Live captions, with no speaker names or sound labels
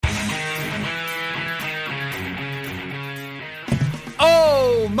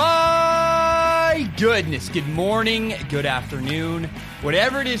goodness. Good morning, good afternoon.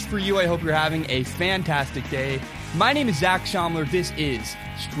 Whatever it is for you, I hope you're having a fantastic day. My name is Zach Schaumler. This is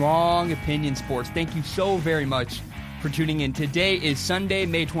Strong Opinion Sports. Thank you so very much for tuning in. Today is Sunday,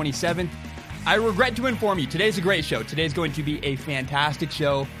 May 27th. I regret to inform you, today's a great show. Today's going to be a fantastic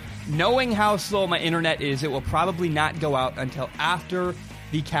show. Knowing how slow my internet is, it will probably not go out until after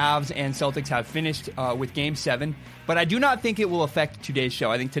the Cavs and Celtics have finished with Game 7. But I do not think it will affect today's show.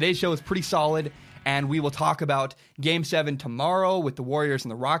 I think today's show is pretty solid. And we will talk about Game 7 tomorrow with the Warriors and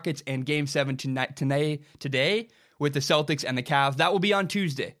the Rockets, and Game 7 today with the Celtics and the Cavs. That will be on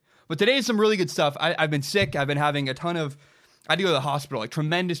Tuesday. But today is some really good stuff. I've been sick. I've been having I had to go to the hospital, like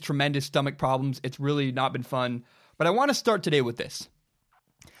tremendous stomach problems. It's really not been fun. But I want to start today with this.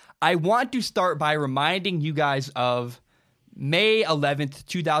 I want to start by reminding you guys of May 11th,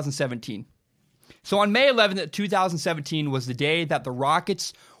 2017. So on May 11th, 2017 was the day that the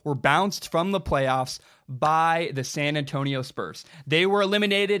Rockets were bounced from the playoffs by the San Antonio Spurs. They were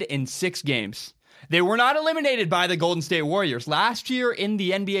eliminated in 6 games. They were not eliminated by the Golden State Warriors. Last year in the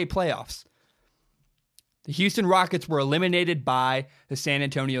NBA playoffs, the Houston Rockets were eliminated by the San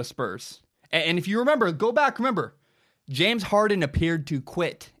Antonio Spurs. And if you remember, remember, James Harden appeared to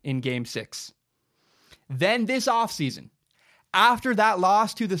quit in Game 6. Then this offseason, after that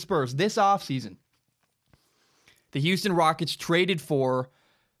loss to the Spurs, this offseason, the Houston Rockets traded for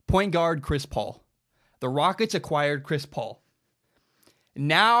point guard Chris Paul. The Rockets acquired Chris Paul.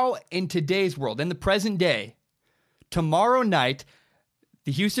 Now, in today's world, in the present day, tomorrow night,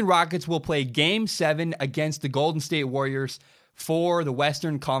 the Houston Rockets will play Game 7 against the Golden State Warriors for the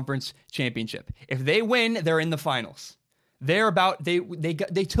Western Conference Championship. If they win, they're in the finals. They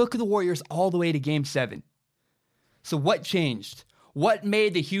took the Warriors all the way to Game 7. So what changed? What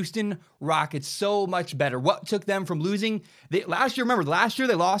made the Houston Rockets so much better? What took them from losing? Last year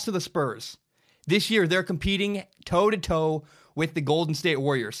they lost to the Spurs. This year, they're competing toe-to-toe with the Golden State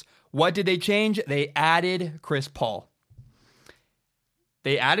Warriors. What did they change? They added Chris Paul.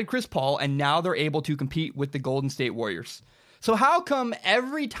 And now they're able to compete with the Golden State Warriors. So how come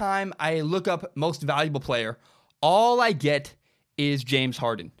every time I look up most valuable player, all I get is James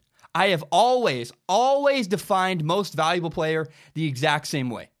Harden? I have always defined most valuable player the exact same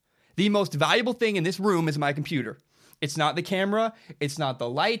way. The most valuable thing in this room is my computer. It's not the camera. It's not the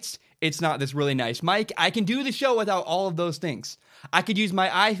lights. It's not this really nice mic. I can do the show without all of those things. I could use my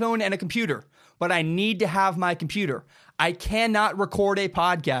iPhone and a computer, but I need to have my computer. I cannot record a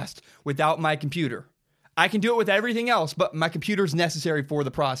podcast without my computer. I can do it with everything else, but my computer is necessary for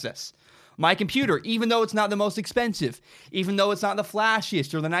the process. My computer, even though it's not the most expensive, even though it's not the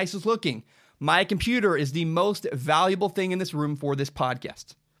flashiest or the nicest looking, my computer is the most valuable thing in this room for this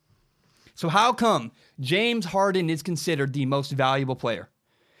podcast. So how come James Harden is considered the most valuable player?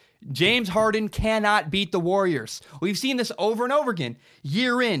 James Harden cannot beat the Warriors. We've seen this over and over again.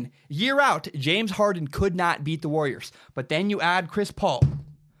 Year in, year out, James Harden could not beat the Warriors. But then you add Chris Paul.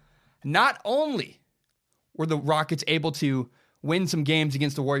 Not only were the Rockets able to win some games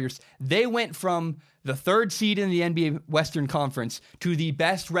against the Warriors, they went from the 3rd seed in the NBA Western Conference to the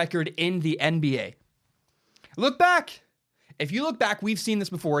best record in the NBA. Look back. If you look back, we've seen this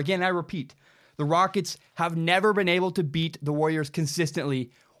before. Again, I repeat, the Rockets have never been able to beat the Warriors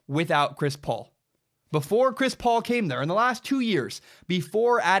consistently without Chris Paul. Before Chris Paul came there, in the last 2 years,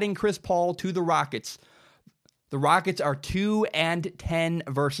 before adding Chris Paul to the Rockets are 2-10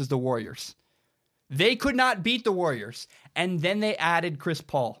 versus the Warriors. They could not beat the Warriors, and then they added Chris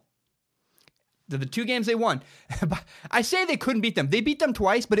Paul. The 2 games they won. I say they couldn't beat them. They beat them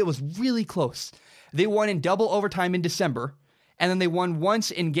twice, but it was really close. They won in double overtime in December, and then they won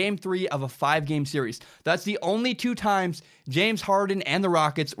once in Game 3 of a 5-game series. That's the only 2 times James Harden and the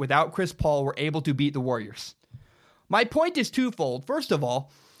Rockets, without Chris Paul, were able to beat the Warriors. My point is twofold. First of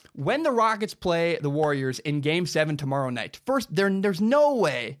all, when the Rockets play the Warriors in Game 7 tomorrow night, first, there's no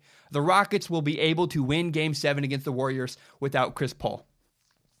way the Rockets will be able to win Game 7 against the Warriors without Chris Paul.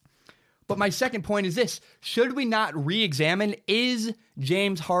 But my second point is this. Should we not re-examine, is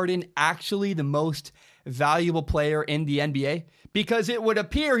James Harden actually the most valuable player in the NBA? Because it would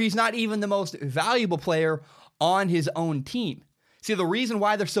appear he's not even the most valuable player on his own team. See, the reason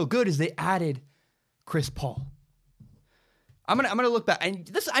why they're so good is they added Chris Paul. I'm gonna look back, and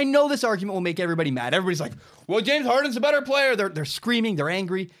I know this argument will make everybody mad. Everybody's like, "Well, James Harden's a better player." They're screaming, they're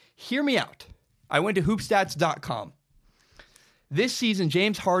angry. Hear me out. I went to hoopstats.com. This season,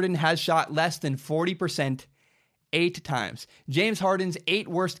 James Harden has shot less than 40% 8 times. James Harden's 8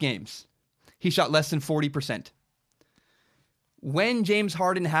 worst games, he shot less than 40%. When James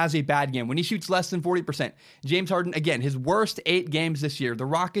Harden has a bad game, when he shoots less than 40%, James Harden, again, his worst 8 games this year, the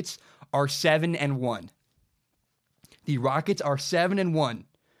Rockets are 7-1. The Rockets are 7-1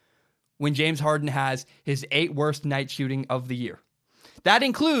 when James Harden has his 8th worst night shooting of the year. That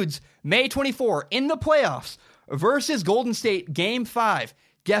includes May 24 in the playoffs versus Golden State, Game 5.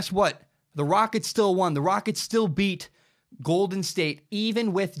 Guess what? The Rockets still won. The Rockets still beat Golden State,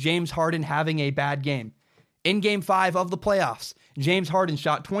 even with James Harden having a bad game. In Game 5 of the playoffs, James Harden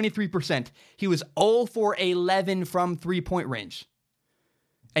shot 23%. He was 0 for 11 from three-point range.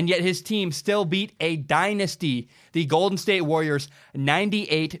 And yet his team still beat a dynasty, the Golden State Warriors,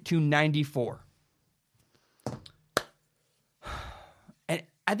 98-94. And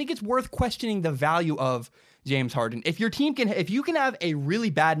I think it's worth questioning the value of James Harden. If you can have a really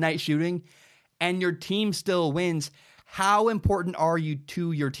bad night shooting and your team still wins, how important are you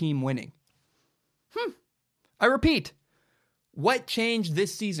to your team winning? I repeat, what changed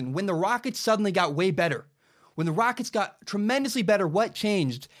this season when the Rockets suddenly got way better? When the Rockets got tremendously better, what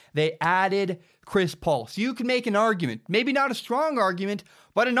changed? They added Chris Paul. So you can make an argument, maybe not a strong argument,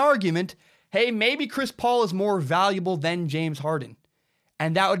 but an argument, hey, maybe Chris Paul is more valuable than James Harden.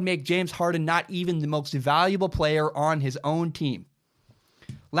 And that would make James Harden not even the most valuable player on his own team.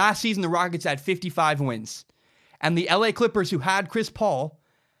 Last season, the Rockets had 55 wins. And the LA Clippers, who had Chris Paul,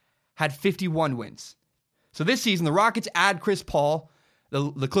 had 51 wins. So this season, the Rockets add Chris Paul,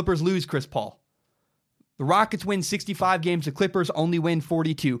 the Clippers lose Chris Paul. The Rockets win 65 games, the Clippers only win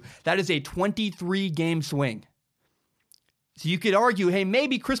 42. That is a 23-game swing. So you could argue, hey,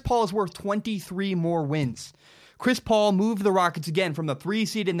 maybe Chris Paul is worth 23 more wins. Chris Paul moved the Rockets again from the 3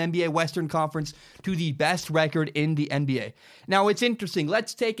 seed in the NBA Western Conference to the best record in the NBA. Now, it's interesting.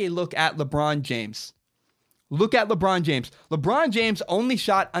 Let's take a look at LeBron James. Look at LeBron James. LeBron James only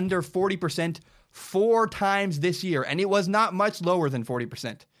shot under 40% 4 times this year, and it was not much lower than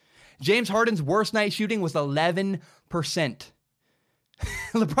 40%. James Harden's worst night shooting was 11%.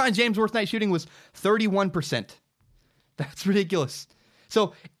 LeBron James' worst night shooting was 31%. That's ridiculous.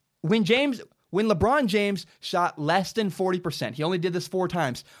 So when LeBron James shot less than 40%, he only did this 4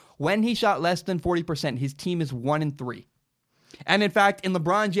 times. When he shot less than 40%, his team is 1-3. And in fact, in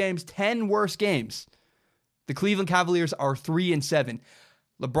LeBron James' 10 worst games, the Cleveland Cavaliers are 3-7.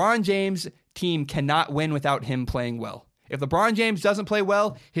 LeBron James' team cannot win without him playing well. If LeBron James doesn't play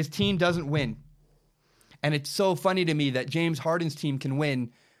well, his team doesn't win. And it's so funny to me that James Harden's team can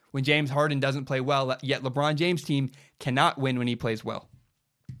win when James Harden doesn't play well, yet LeBron James' team cannot win when he plays well.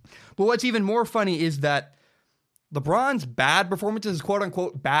 But what's even more funny is that LeBron's bad performances,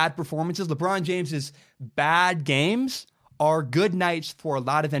 quote-unquote bad performances, LeBron James's bad games are good nights for a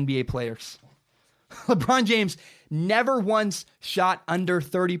lot of NBA players. LeBron James never once shot under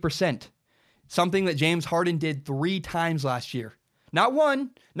 30%. Something that James Harden did 3 times last year. Not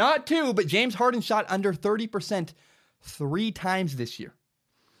 1, not 2, but James Harden shot under 30% 3 times this year.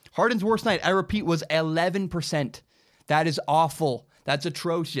 Harden's worst night, I repeat, was 11%. That is awful. That's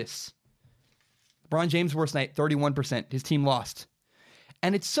atrocious. LeBron James' worst night, 31%. His team lost.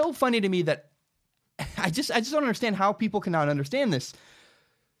 And it's so funny to me that I just don't understand how people cannot understand this.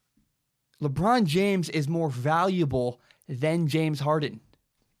 LeBron James is more valuable than James Harden.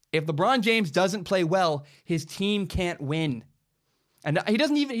 If LeBron James doesn't play well, his team can't win. And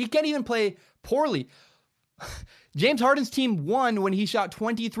he can't even play poorly. James Harden's team won when he shot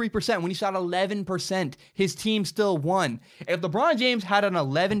 23%, when he shot 11%. His team still won. If LeBron James had an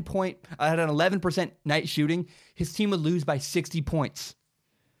 11% night shooting, his team would lose by 60 points.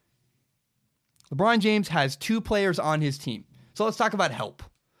 LeBron James has 2 players on his team. So let's talk about help.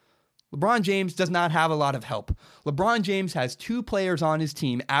 LeBron James does not have a lot of help. LeBron James has 2 players on his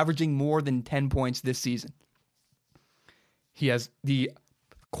team averaging more than 10 points this season. He has the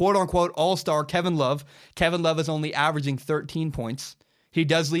quote-unquote all-star Kevin Love. Kevin Love is only averaging 13 points. He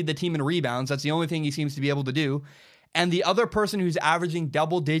does lead the team in rebounds. That's the only thing he seems to be able to do. And the other person who's averaging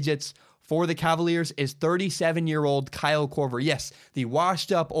double digits for the Cavaliers is 37-year-old Kyle Korver. Yes, the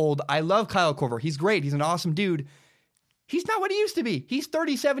washed-up old. I love Kyle Korver. He's great. He's an awesome dude. He's not what he used to be. He's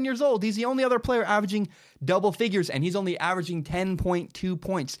 37 years old. He's the only other player averaging double figures, and he's only averaging 10.2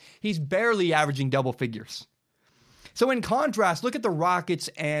 points. He's barely averaging double figures. So in contrast, look at the Rockets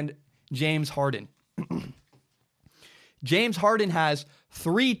and James Harden. James Harden has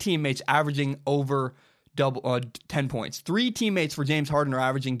 3 teammates averaging over 10 points. 3 teammates for James Harden are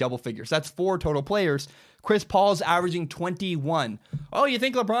averaging double figures. That's 4 total players. Chris Paul's averaging 21. Oh, you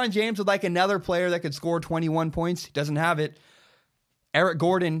think LeBron James would like another player that could score 21 points? He doesn't have it. Eric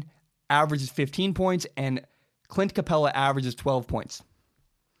Gordon averages 15 points, and Clint Capella averages 12 points.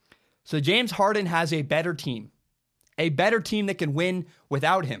 So James Harden has a better team that can win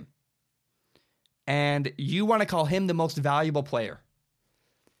without him. And you want to call him the most valuable player.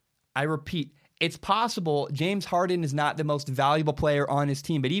 I repeat, it's possible James Harden is not the most valuable player on his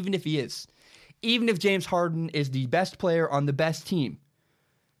team, but even if he is, even if James Harden is the best player on the best team,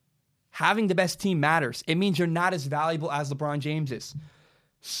 having the best team matters. It means you're not as valuable as LeBron James is.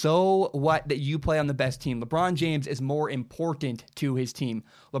 So what that you play on the best team? LeBron James is more important to his team.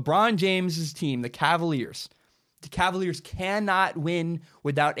 LeBron James's team, the Cavaliers cannot win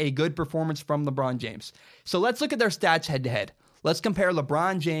without a good performance from LeBron James. So let's look at their stats head to head. Let's compare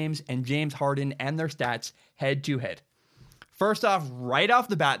LeBron James and James Harden and their stats head to head. First off, right off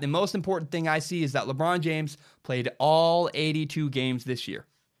the bat, the most important thing I see is that LeBron James played all 82 games this year.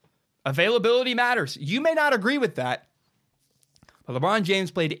 Availability matters. You may not agree with that, but LeBron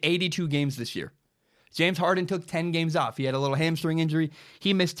James played 82 games this year. James Harden took 10 games off. He had a little hamstring injury.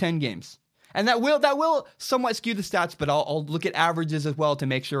 He missed 10 games. And that will somewhat skew the stats, but I'll look at averages as well to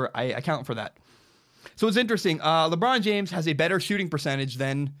make sure I account for that. So it's interesting. LeBron James has a better shooting percentage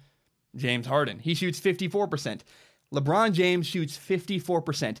than James Harden. He shoots 54%. LeBron James shoots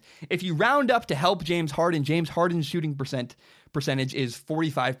 54%. If you round up to help James Harden's shooting percentage is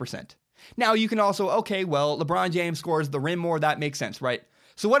 45%. Now you can also, LeBron James scores the rim more. That makes sense, right?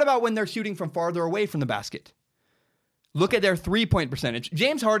 So what about when they're shooting from farther away from the basket? Look at their three-point percentage.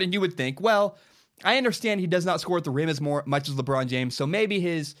 James Harden, you would think, well, I understand he does not score at the rim as much as LeBron James, so maybe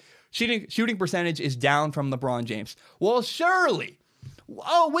his shooting percentage is down from LeBron James. Well, surely,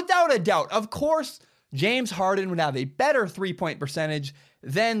 without a doubt, of course, James Harden would have a better three-point percentage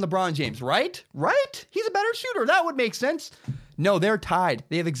than LeBron James, right? Right? He's a better shooter. That would make sense. No, they're tied.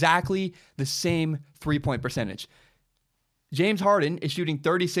 They have exactly the same three-point percentage. James Harden is shooting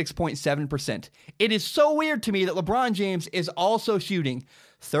 36.7%. It is so weird to me that LeBron James is also shooting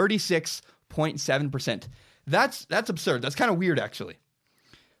 36.7%. That's absurd. That's kind of weird, actually.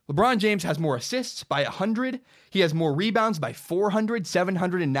 LeBron James has more assists by 100. He has more rebounds by 400,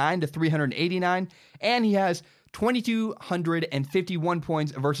 709 to 389. And he has 2,251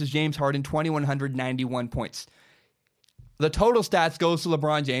 points versus James Harden, 2,191 points. The total stats goes to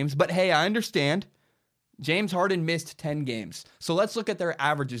LeBron James, but hey, I understand. James Harden missed 10 games. So let's look at their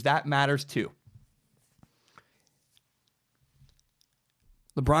averages. That matters too.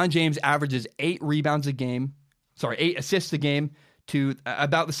 LeBron James averages 8 assists a game to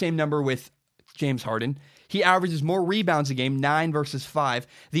about the same number with James Harden. He averages more rebounds a game, 9 versus 5.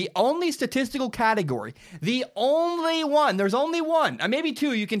 The only statistical category, the only one, there's only one, maybe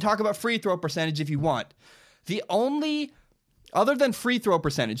two, you can talk about free throw percentage if you want. Other than free throw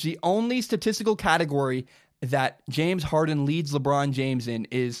percentage, the only statistical category that James Harden leads LeBron James in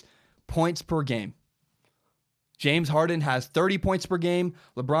is points per game. James Harden has 30 points per game.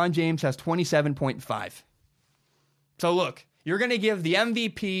 LeBron James has 27.5. So look, you're going to give the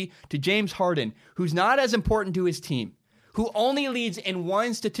MVP to James Harden, who's not as important to his team, who only leads in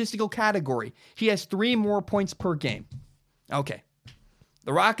one statistical category. He has 3 more points per game. Okay.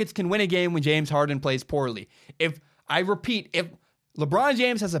 The Rockets can win a game when James Harden plays poorly. If LeBron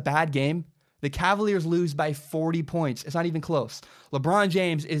James has a bad game, the Cavaliers lose by 40 points. It's not even close. LeBron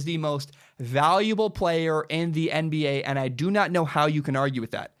James is the most valuable player in the NBA, and I do not know how you can argue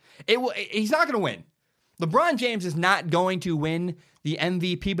with that. He's not going to win. LeBron James is not going to win the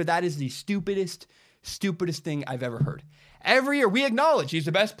MVP, but that is the stupidest thing I've ever heard. Every year, we acknowledge he's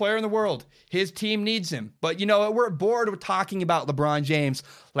the best player in the world. His team needs him. But, we're bored with talking about LeBron James.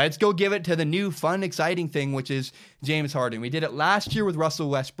 Let's go give it to the new, fun, exciting thing, which is James Harden. We did it last year with Russell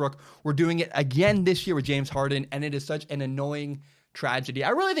Westbrook. We're doing it again this year with James Harden, and it is such an annoying tragedy. I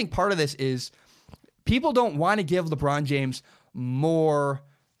really think part of this is people don't want to give LeBron James more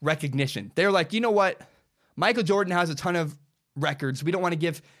recognition. They're like, you know what? Michael Jordan has a ton of records. We don't want to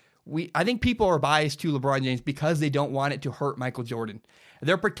give... I think people are biased to LeBron James because they don't want it to hurt Michael Jordan.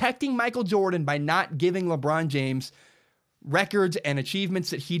 They're protecting Michael Jordan by not giving LeBron James records and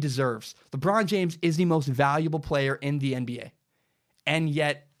achievements that he deserves. LeBron James is the most valuable player in the NBA. And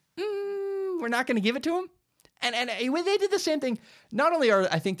yet, we're not going to give it to him? And they did the same thing. Not only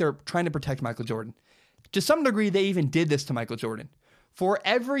I think they're trying to protect Michael Jordan, to some degree, they even did this to Michael Jordan. For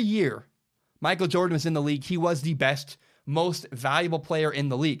every year Michael Jordan was in the league, he was the best, most valuable player in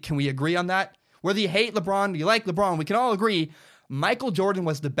the league. Can we agree on that? Whether you hate LeBron, you like LeBron, we can all agree Michael Jordan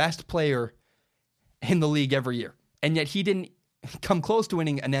was the best player in the league every year. And yet he didn't come close to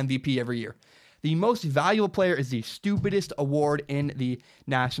winning an MVP every year. The most valuable player is the stupidest award in the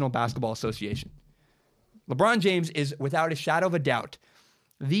National Basketball Association. LeBron James is, without a shadow of a doubt,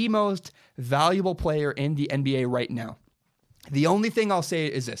 the most valuable player in the NBA right now. The only thing I'll say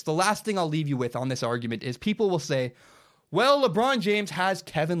is this. The last thing I'll leave you with on this argument is people will say, well, LeBron James has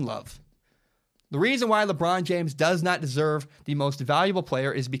Kevin Love. The reason why LeBron James does not deserve the most valuable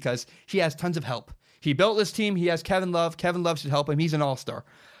player is because he has tons of help. He built this team. He has Kevin Love. Kevin Love should help him. He's an all-star.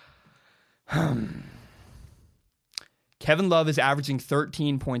 Kevin Love is averaging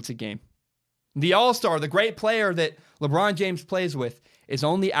 13 points a game. The all-star, the great player that LeBron James plays with, is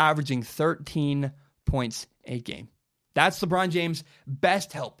only averaging 13 points a game. That's LeBron James'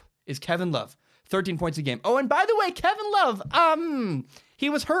 best help is Kevin Love. 13 points a game. Oh, and by the way, Kevin Love, he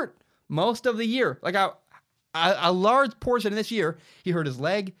was hurt most of the year. Like a large portion of this year, he hurt his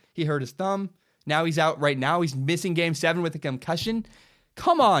leg, he hurt his thumb. Now he's out right now. He's missing game 7 with a concussion.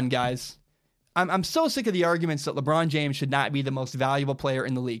 Come on, guys. I'm so sick of the arguments that LeBron James should not be the most valuable player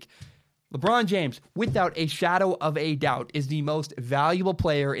in the league. LeBron James, without a shadow of a doubt, is the most valuable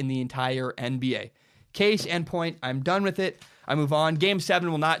player in the entire NBA. Case and point, I'm done with it. I move on. Game 7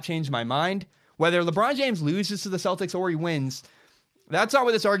 will not change my mind. Whether LeBron James loses to the Celtics or he wins, that's not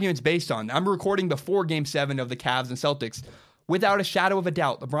what this argument's based on. I'm recording before Game 7 of the Cavs and Celtics. Without a shadow of a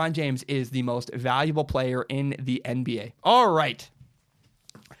doubt, LeBron James is the most valuable player in the NBA. All right.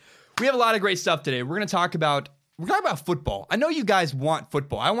 We have a lot of great stuff today. We're talking about football. I know you guys want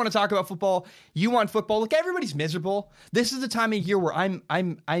football. I want to talk about football. You want football. Look, everybody's miserable. This is the time of year where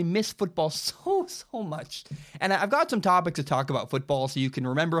I miss football so much. And I've got some topics to talk about football so you can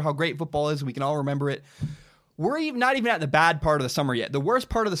remember how great football is. We can all remember it. We're not even at the bad part of the summer yet. The worst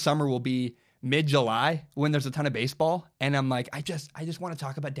part of the summer will be mid-July when there's a ton of baseball. And I'm like, I just want to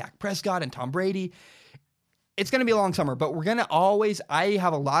talk about Dak Prescott and Tom Brady. It's going to be a long summer, but I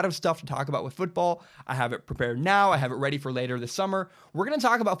have a lot of stuff to talk about with football. I have it prepared now. I have it ready for later this summer. We're going to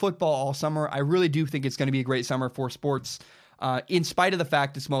talk about football all summer. I really do think it's going to be a great summer for sports, in spite of the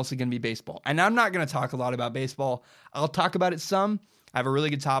fact it's mostly going to be baseball. And I'm not going to talk a lot about baseball. I'll talk about it some. I have a really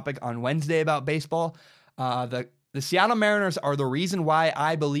good topic on Wednesday about baseball. The Seattle Mariners are the reason why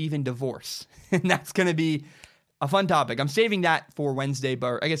I believe in divorce. And that's going to be a fun topic. I'm saving that for Wednesday,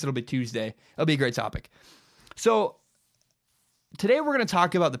 but I guess it'll be Tuesday. It'll be a great topic. So today we're going to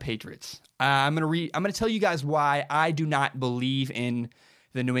talk about the Patriots. I'm going to tell you guys why I do not believe in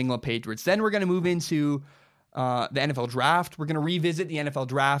the New England Patriots. Then we're going to move into the NFL draft. We're going to revisit the NFL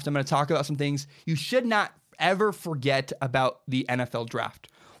draft. I'm going to talk about some things you should not ever forget about the NFL draft.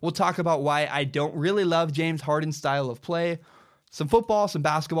 We'll talk about why I don't really love James Harden's style of play. Some football, some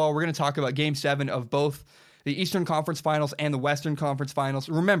basketball. We're going to talk about Game 7 of both the Eastern Conference Finals and the Western Conference Finals.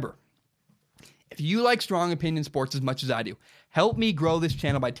 Remember, if you like Strong Opinion Sports as much as I do, help me grow this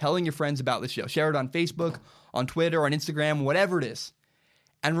channel by telling your friends about this show. Share it on Facebook, on Twitter, on Instagram, whatever it is.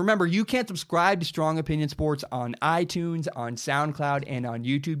 And remember, you can subscribe to Strong Opinion Sports on iTunes, on SoundCloud, and on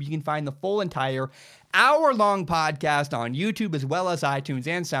YouTube. You can find the full entire hour-long podcast on YouTube as well as iTunes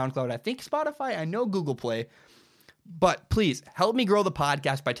and SoundCloud. I think Spotify, I know Google Play. But please, help me grow the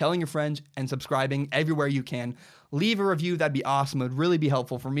podcast by telling your friends and subscribing everywhere you can. Leave a review. That'd be awesome. It would really be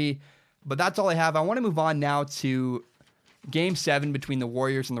helpful for me. But that's all I have. I want to move on now to Game 7 between the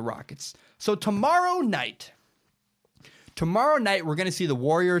Warriors and the Rockets. So tomorrow night, we're going to see the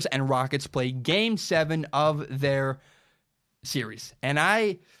Warriors and Rockets play Game 7 of their series. And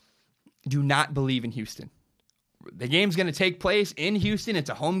I do not believe in Houston. The game's going to take place in Houston.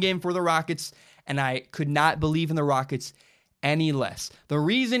 It's a home game for the Rockets. And I could not believe in the Rockets any less. The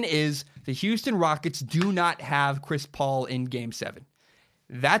reason is the Houston Rockets do not have Chris Paul in Game 7.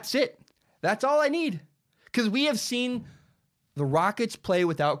 That's it. That's all I need. Because we have seen the Rockets play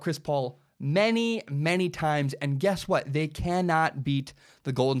without Chris Paul many, many times. And guess what? They cannot beat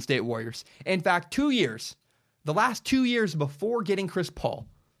the Golden State Warriors. In fact, the last 2 years before getting Chris Paul,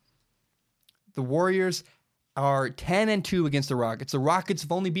 the Warriors are 10-2 against the Rockets. The Rockets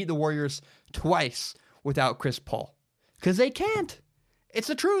have only beat the Warriors twice without Chris Paul. Because they can't. It's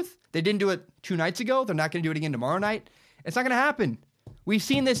the truth. They didn't do it 2 nights ago. They're not going to do it again tomorrow night. It's not going to happen. We've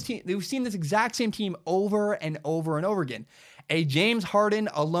seen this exact same team over and over and over again. A James Harden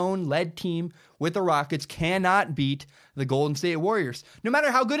alone led team with the Rockets cannot beat the Golden State Warriors. No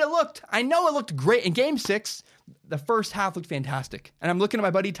matter how good it looked. I know it looked great in Game 6. The first half looked fantastic. And I'm looking at my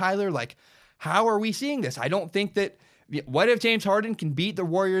buddy Tyler like, how are we seeing this? I don't think that. What if James Harden can beat the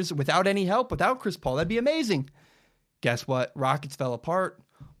Warriors without any help, without Chris Paul? That'd be amazing. Guess what? Rockets fell apart.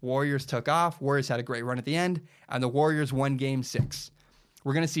 Warriors took off. Warriors had a great run at the end. And the Warriors won Game 6.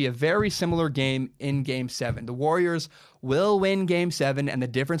 We're going to see a very similar game in Game 7. The Warriors will win Game 7, and the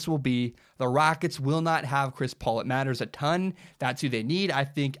difference will be the Rockets will not have Chris Paul. It matters a ton. That's who they need. I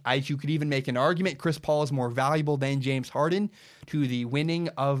think you could even make an argument Chris Paul is more valuable than James Harden to the winning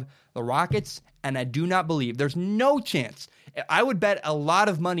of the Rockets, and I do not believe. There's no chance. I would bet a lot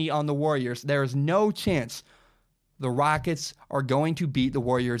of money on the Warriors. There is no chance the Rockets are going to beat the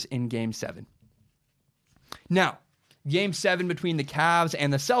Warriors in Game 7. Now, Game 7 between the Cavs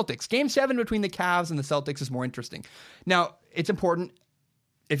and the Celtics. Game 7 between the Cavs and the Celtics is more interesting. Now, it's important.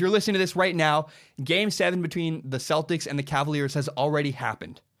 If you're listening to this right now, Game 7 between the Celtics and the Cavaliers has already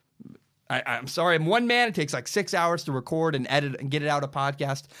happened. I'm sorry, I'm one man. It takes like 6 hours to record and edit and get it out a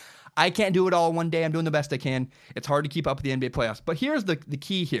podcast. I can't do it all one day. I'm doing the best I can. It's hard to keep up with the NBA playoffs. But here's the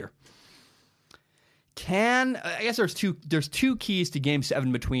key here. I guess there's two keys to Game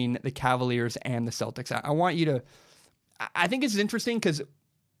 7 between the Cavaliers and the Celtics. I want you to... I think this is interesting because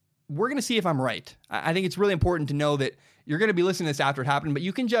we're going to see if I'm right. I think it's really important to know that you're going to be listening to this after it happened, but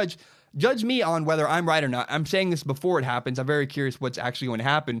you can judge me on whether I'm right or not. I'm saying this before it happens. I'm very curious what's actually going to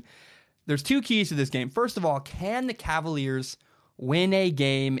happen. There's two keys to this game. First of all, can the Cavaliers win a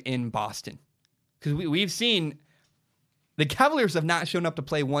game in Boston? Because we've seen the Cavaliers have not shown up to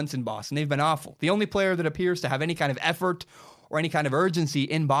play once in Boston. They've been awful. The only player that appears to have any kind of effort or any kind of urgency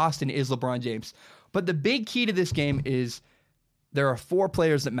in Boston is LeBron James. But the big key to this game is there are 4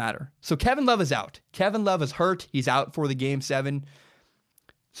 players that matter. So Kevin Love is out. Kevin Love is hurt. He's out for the Game 7.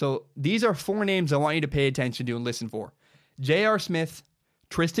 So these are 4 names I want you to pay attention to and listen for. J.R. Smith,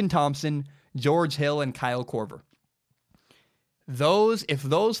 Tristan Thompson, George Hill, and Kyle Korver. If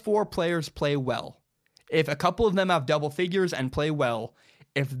those 4 players play well, if a couple of them have double figures and play well,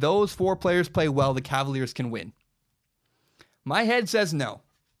 if those 4 players play well, the Cavaliers can win. My head says no.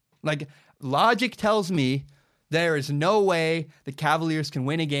 Like, logic tells me there is no way the Cavaliers can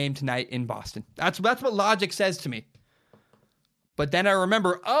win a game tonight in Boston. That's what logic says to me. But then I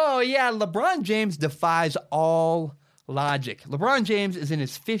remember, oh yeah, LeBron James defies all logic. LeBron James is in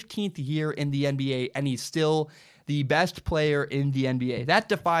his 15th year in the NBA, and he's still the best player in the NBA. That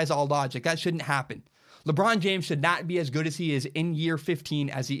defies all logic. That shouldn't happen. LeBron James should not be as good as he is in year 15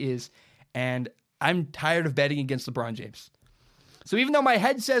 as he is, and I'm tired of betting against LeBron James. So even though my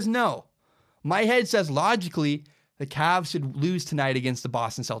head says no, my head says logically the Cavs should lose tonight against the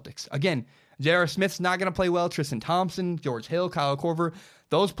Boston Celtics. Again, J.R. Smith's not going to play well. Tristan Thompson, George Hill, Kyle Korver,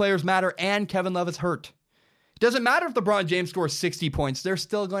 those players matter, and Kevin Love is hurt. It doesn't matter if LeBron James scores 60 points. They're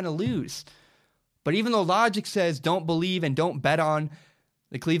still going to lose. But even though logic says don't believe and don't bet on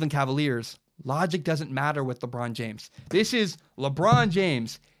the Cleveland Cavaliers, logic doesn't matter with LeBron James. This is LeBron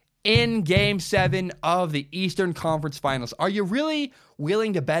James in Game 7 of the Eastern Conference Finals. Are you really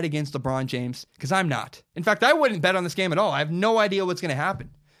willing to bet against LeBron James? Because I'm not. In fact, I wouldn't bet on this game at all. I have no idea what's going to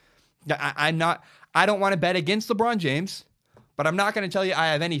happen. I don't want to bet against LeBron James, but I'm not going to tell you I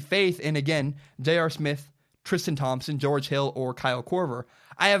have any faith in, again, J.R. Smith, Tristan Thompson, George Hill, or Kyle Korver.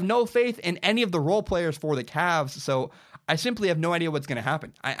 I have no faith in any of the role players for the Cavs, so I simply have no idea what's going to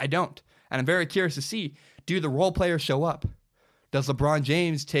happen. I don't. And I'm very curious to see, do the role players show up? Does LeBron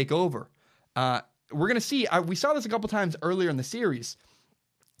James take over? We're going to see. We saw this a couple times earlier in the series.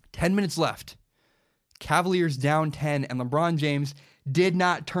 10 minutes left. Cavaliers down 10, and LeBron James did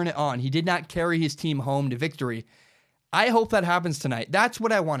not turn it on. He did not carry his team home to victory. I hope that happens tonight. That's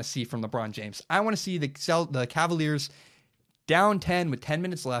what I want to see from LeBron James. I want to see the Cavaliers down 10 with 10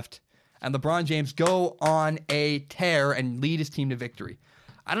 minutes left, and LeBron James go on a tear and lead his team to victory.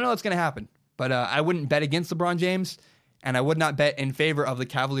 I don't know what's going to happen, but I wouldn't bet against LeBron James, and I would not bet in favor of the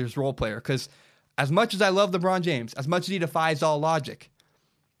Cavaliers role player, because as much as I love LeBron James, as much as he defies all logic,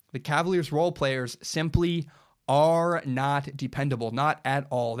 the Cavaliers role players simply are not dependable, not at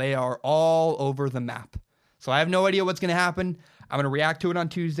all. They are all over the map. So I have no idea what's going to happen. I'm going to react to it on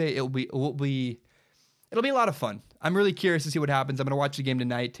Tuesday. It'll be a lot of fun. I'm really curious to see what happens. I'm going to watch the game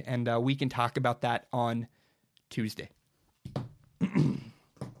tonight, and we can talk about that on Tuesday.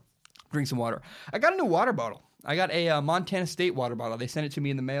 Drink some water. I got a new water bottle. I got a Montana State water bottle. They sent it to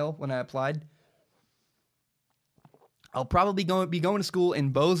me in the mail when I applied. I'll probably be going to school in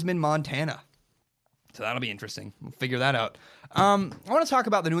Bozeman, Montana. So that'll be interesting. We'll figure that out. I want to talk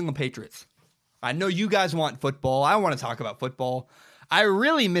about the New England Patriots. I know you guys want football. I want to talk about football. I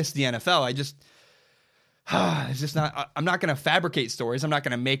really miss the NFL. It's just not, I'm not going to fabricate stories. I'm not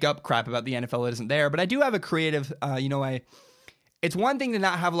going to make up crap about the NFL that isn't there, but I do have a creative, it's one thing to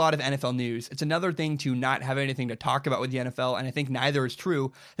not have a lot of NFL news. It's another thing to not have anything to talk about with the NFL, and I think neither is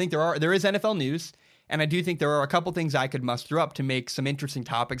true. I think there is NFL news, and I do think there are a couple things I could muster up to make some interesting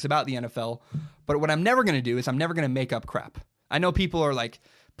topics about the NFL, but what I'm never going to do is I'm never going to make up crap. I know people are like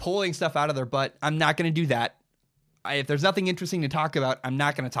pulling stuff out of their butt. I'm not going to do that. If there's nothing interesting to talk about, I'm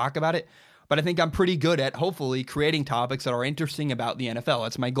not going to talk about it. But I think I'm pretty good at, hopefully, creating topics that are interesting about the NFL.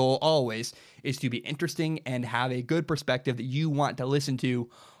 That's my goal always, is to be interesting and have a good perspective that you want to listen to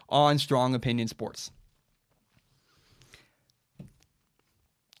on Strong Opinion Sports.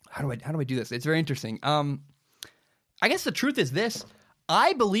 How do I do this? It's very interesting. I guess the truth is this.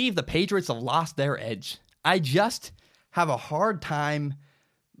 I believe the Patriots have lost their edge. I just have a hard time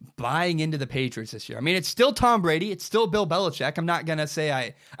buying into the Patriots this year. I mean, it's still Tom Brady. It's still Bill Belichick. I'm not going to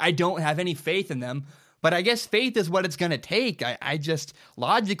say I don't have any faith in them, but I guess faith is what it's going to take. I just,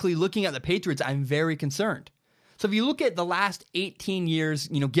 logically looking at the Patriots, I'm very concerned. So if you look at the last 18 years,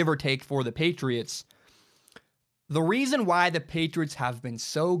 give or take for the Patriots, the reason why the Patriots have been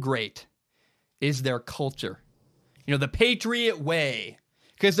so great is their culture. The Patriot way.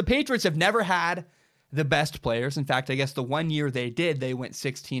 Because the Patriots have never had the best players. In fact, I guess the one year they did, they went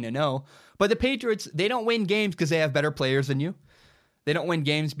 16-0. But the Patriots, they don't win games because they have better players than you. They don't win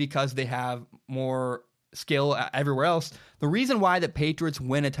games because they have more skill everywhere else. The reason why the Patriots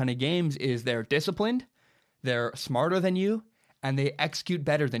win a ton of games is they're disciplined, they're smarter than you, and they execute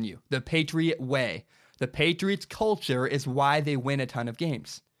better than you. The Patriot way. The Patriots culture is why they win a ton of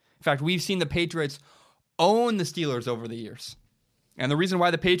games. In fact, we've seen the Patriots own the Steelers over the years. And the reason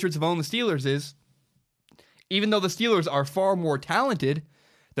why the Patriots have owned the Steelers is, even though the Steelers are far more talented,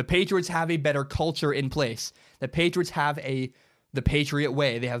 the Patriots have a better culture in place. The Patriots have the Patriot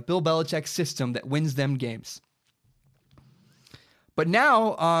way. They have Bill Belichick's system that wins them games. But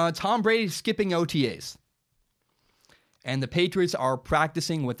now, Tom Brady's skipping OTAs. And the Patriots are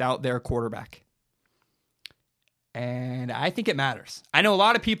practicing without their quarterback. And I think it matters. I know a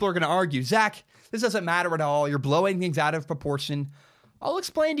lot of people are going to argue, Zach, this doesn't matter at all. You're blowing things out of proportion. I'll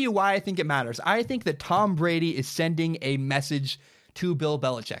explain to you why I think it matters. I think that Tom Brady is sending a message to Bill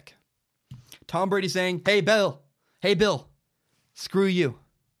Belichick. Tom Brady's saying, hey, Bill, screw you.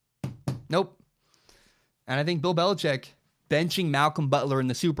 Nope. And I think Bill Belichick benching Malcolm Butler in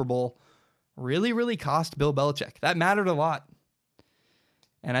the Super Bowl really, really cost Bill Belichick. That mattered a lot.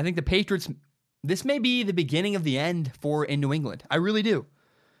 And I think the Patriots, this may be the beginning of the end in New England. I really do.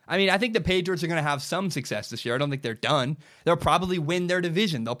 I mean, I think the Patriots are going to have some success this year. I don't think they're done. They'll probably win their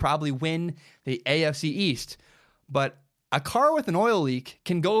division. They'll probably win the AFC East. But a car with an oil leak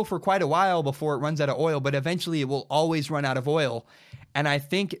can go for quite a while before it runs out of oil, but eventually it will always run out of oil. And I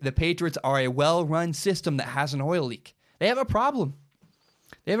think the Patriots are a well-run system that has an oil leak. They have a problem.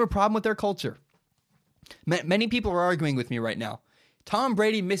 They have a problem with their culture. Many people are arguing with me right now. Tom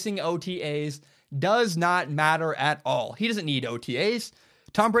Brady missing OTAs does not matter at all. He doesn't need OTAs.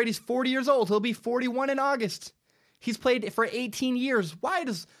 Tom Brady's 40 years old. He'll be 41 in August. He's played for 18 years. Why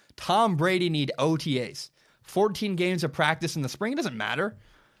does Tom Brady need OTAs? 14 games of practice in the spring? It doesn't matter.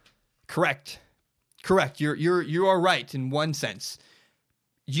 Correct. You are right in one sense.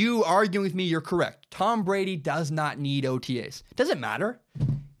 You arguing with me, you're correct. Tom Brady does not need OTAs. Doesn't matter.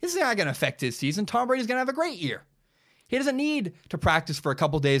 This is not going to affect his season. Tom Brady's going to have a great year. He doesn't need to practice for a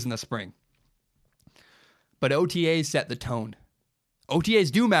couple days in the spring. But OTAs set the tone.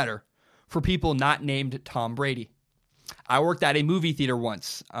 OTAs do matter for people not named Tom Brady. I worked at a movie theater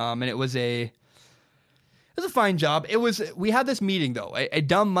once, and it was a fine job. We had this meeting though, a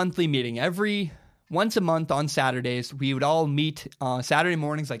dumb monthly meeting. Once a month on Saturdays, we would all meet Saturday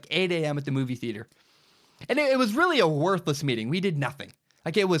mornings like 8 a.m. at the movie theater. And it was really a worthless meeting. We did nothing.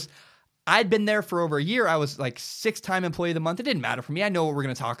 I'd been there for over a year. I was like 6th-time employee of the month. It didn't matter for me. I know what we're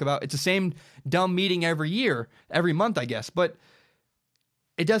going to talk about. It's the same dumb meeting every month, I guess. But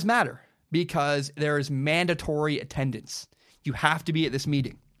it does matter because there is mandatory attendance. You have to be at this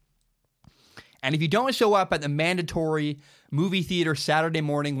meeting. And if you don't show up at the mandatory movie theater Saturday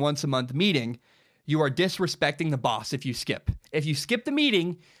morning once a month meeting, you are disrespecting the boss if you skip. If you skip the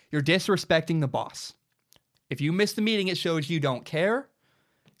meeting, you're disrespecting the boss. If you miss the meeting, it shows you don't care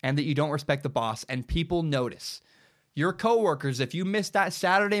and that you don't respect the boss, and people notice. Your coworkers, if you miss that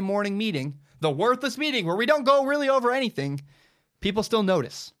Saturday morning meeting, the worthless meeting where we don't go really over anything, people still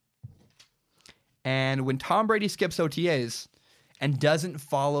notice. And when Tom Brady skips OTAs and doesn't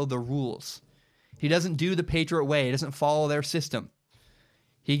follow the rules, he doesn't do the Patriot way, he doesn't follow their system,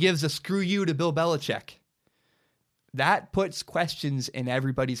 he gives a screw you to Bill Belichick, that puts questions in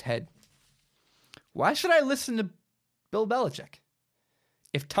everybody's head. Why should I listen to Bill Belichick?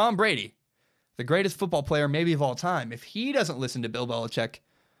 If Tom Brady, the greatest football player maybe of all time, if he doesn't listen to Bill Belichick,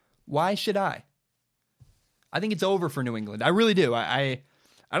 why should I? I think it's over for New England. I really do. I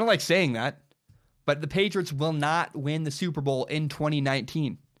don't like saying that, but the Patriots will not win the Super Bowl in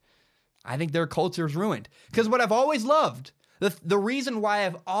 2019. I think their culture is ruined. Because what I've always loved, the reason why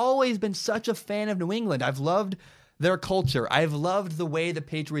I've always been such a fan of New England, I've loved their culture. I've loved the way the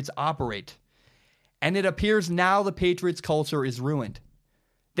Patriots operate. And it appears now the Patriots' culture is ruined.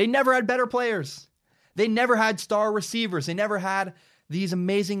 They never had better players. They never had star receivers. They never had these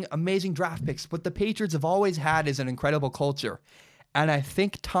amazing, amazing draft picks. What the Patriots have always had is an incredible culture. And I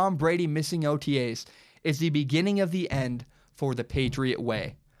think Tom Brady missing OTAs is the beginning of the end for the Patriot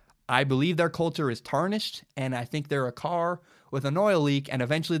way. I believe their culture is tarnished, and I think they're a car with an oil leak, and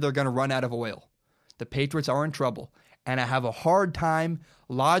eventually they're going to run out of oil. The Patriots are in trouble, and I have a hard time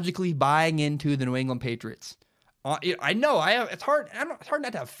logically buying into the New England Patriots. I know it's hard. It's hard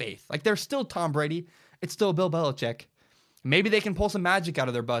not to have faith. Like, they're still Tom Brady. It's still Bill Belichick. Maybe they can pull some magic out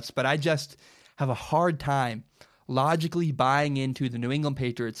of their butts, but I just have a hard time logically buying into the New England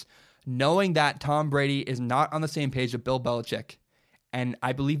Patriots, knowing that Tom Brady is not on the same page with Bill Belichick, and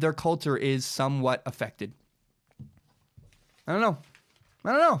I believe their culture is somewhat affected. I don't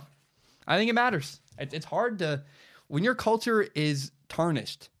know. I think it matters. It's hard to, when your culture is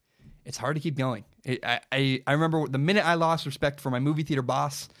tarnished, it's hard to keep going. I remember the minute I lost respect for my movie theater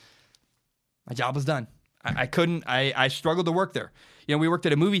boss, my job was done. I struggled to work there. You know, we worked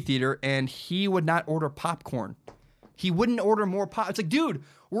at a movie theater, and he would not order popcorn. He wouldn't order more pop. It's like, dude,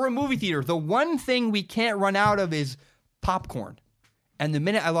 we're a movie theater. The one thing we can't run out of is popcorn. And the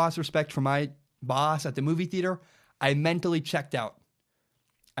minute I lost respect for my boss at the movie theater, I mentally checked out.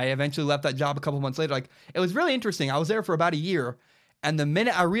 I eventually left that job a couple months later. Like, it was really interesting. I was there for about a year, and the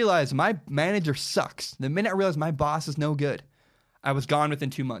minute I realized my manager sucks, the minute I realized my boss is no good, I was gone within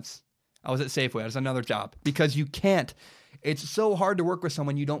 2 months. I was at Safeway. I was another job. Because you can't. It's so hard to work with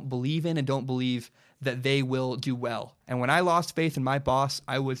someone you don't believe in and don't believe that they will do well. And when I lost faith in my boss,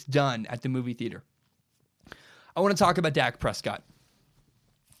 I was done at the movie theater. I want to talk about Dak Prescott.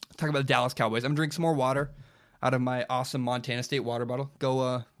 Talk about the Dallas Cowboys. I'm going to drink some more water out of my awesome Montana State water bottle.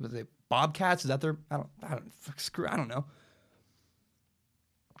 Go, was it Bobcats? Is that their, I don't know.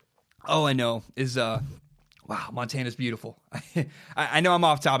 All I know is, wow, Montana's beautiful. I know I'm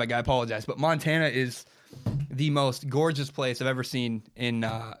off topic. I apologize, but Montana is the most gorgeous place I've ever seen in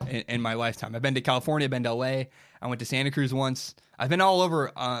my lifetime. I've been to California, I've been to LA. I went to Santa Cruz once. I've been all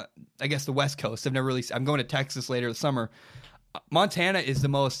over, I guess, the West Coast. I'm going to Texas later this summer. Montana is the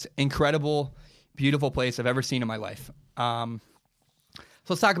most incredible, beautiful place I've ever seen in my life. So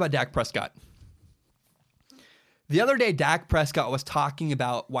let's talk about Dak Prescott. The other day, Dak Prescott was talking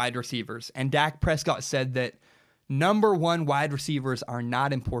about wide receivers, and Dak Prescott said that number one wide receivers are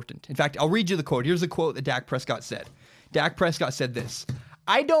not important. In fact, I'll read you the quote. Here's the quote that Dak Prescott said. Dak Prescott said this: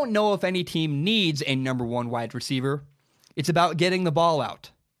 "I don't know if any team needs a number one wide receiver. It's about getting the ball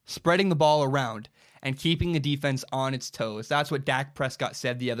out, spreading the ball around, and keeping the defense on its toes." That's what Dak Prescott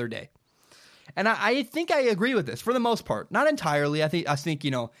said the other day. And I think I agree with this for the most part. Not entirely. I think,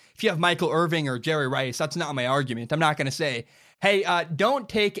 you know, if you have Michael Irving or Jerry Rice, that's not my argument. I'm not going to say, hey, don't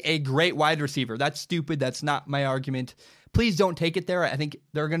take a great wide receiver. That's stupid. That's not my argument. Please don't take it there. I think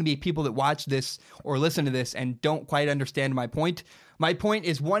there are going to be people that watch this or listen to this and don't quite understand my point. My point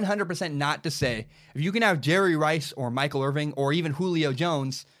is 100% not to say, if you can have Jerry Rice or Michael Irving or even Julio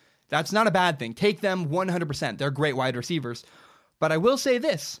Jones, that's not a bad thing. Take them 100%. They're great wide receivers. But I will say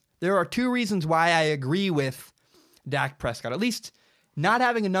this. There are two reasons why I agree with Dak Prescott. At least not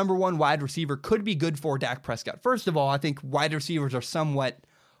having a number one wide receiver could be good for Dak Prescott. First of all, I think wide receivers are somewhat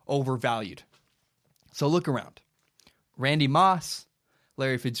overvalued. So look around. Randy Moss,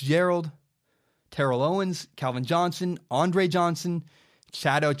 Larry Fitzgerald, Terrell Owens, Calvin Johnson, Andre Johnson,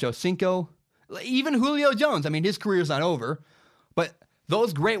 Chad Ochocinco, even Julio Jones. I mean, his career's not over. But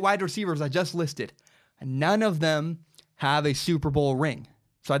those great wide receivers I just listed, none of them have a Super Bowl ring.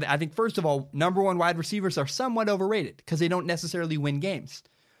 So I think, first of all, number one wide receivers are somewhat overrated because they don't necessarily win games.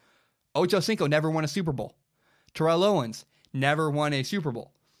 Ocho Cinco never won a Super Bowl. Terrell Owens never won a Super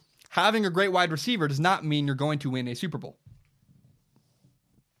Bowl. Having a great wide receiver does not mean you're going to win a Super Bowl.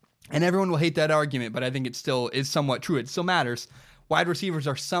 And everyone will hate that argument, but I think it still is somewhat true. It still matters. Wide receivers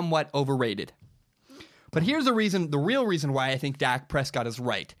are somewhat overrated. But here's the real reason why I think Dak Prescott is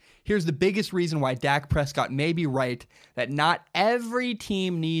right. Here's the biggest reason why Dak Prescott may be right, that not every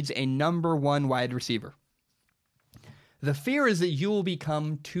team needs a number one wide receiver. The fear is that you will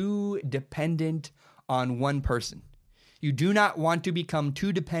become too dependent on one person. You do not want to become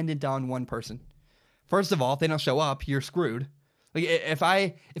too dependent on one person. First of all, if they don't show up, you're screwed. Like if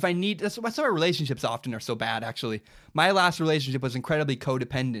I need, that's why relationships often are so bad, actually. My last relationship was incredibly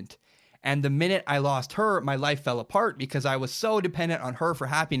codependent. And the minute I lost her, my life fell apart because I was so dependent on her for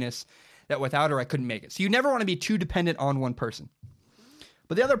happiness that without her, I couldn't make it. So you never want to be too dependent on one person.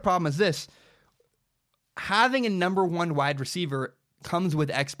 But the other problem is this. Having a number one wide receiver comes with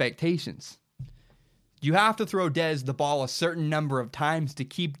expectations. You have to throw Dez the ball a certain number of times to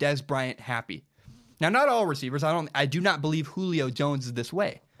keep Dez Bryant happy. Now, not all receivers. I do not believe Julio Jones is this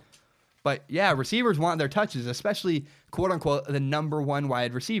way. But yeah, receivers want their touches, especially, quote unquote, the number one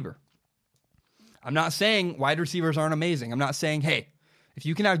wide receiver. I'm not saying wide receivers aren't amazing. I'm not saying, hey, if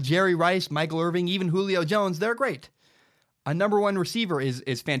you can have Jerry Rice, Michael Irving, even Julio Jones, they're great. A number one receiver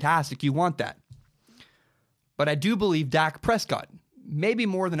is fantastic. You want that. But I do believe Dak Prescott, maybe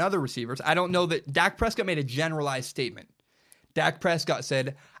more than other receivers. I don't know that Dak Prescott made a generalized statement. Dak Prescott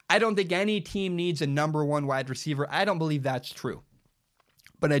said, I don't think any team needs a number one wide receiver. I don't believe that's true.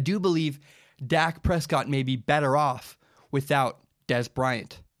 But I do believe Dak Prescott may be better off without Dez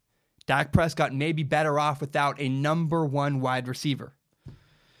Bryant. Dak Prescott may be better off without a number one wide receiver.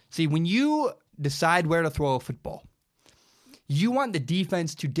 See, when you decide where to throw a football, you want the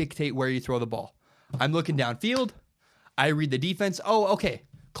defense to dictate where you throw the ball. I'm looking downfield. I read the defense. Oh, okay.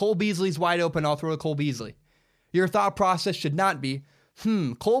 Cole Beasley's wide open. I'll throw to Cole Beasley. Your thought process should not be,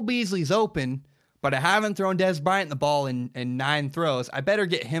 Cole Beasley's open, but I haven't thrown Dez Bryant the ball in 9 throws. I better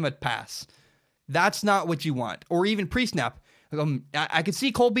get him a pass. That's not what you want. Or even pre-snap. I could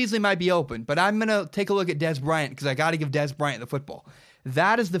see Cole Beasley might be open, but I'm going to take a look at Dez Bryant because I got to give Dez Bryant the football.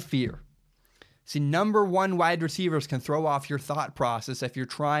 That is the fear. See, number one wide receivers can throw off your thought process if you're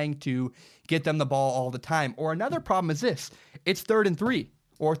trying to get them the ball all the time. Or another problem is this. It's 3rd and 3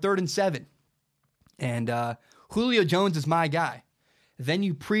 or 3rd and 7. And Julio Jones is my guy. Then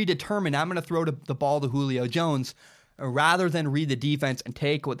you predetermine, I'm going to throw the ball to Julio Jones rather than read the defense and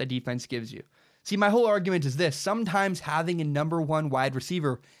take what the defense gives you. See, my whole argument is this. Sometimes having a number one wide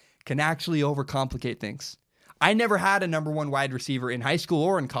receiver can actually overcomplicate things. I never had a number one wide receiver in high school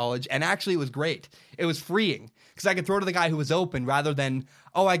or in college, and actually it was great. It was freeing because I could throw to the guy who was open rather than,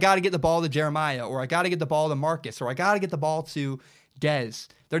 I got to get the ball to Jeremiah, or I got to get the ball to Marcus, or I got to get the ball to Dez.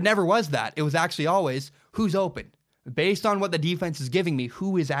 There never was that. It was actually always, who's open? Based on what the defense is giving me,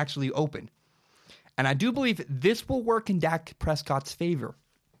 who is actually open? And I do believe this will work in Dak Prescott's favor.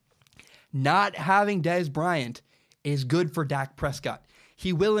 Not having Dez Bryant is good for Dak Prescott.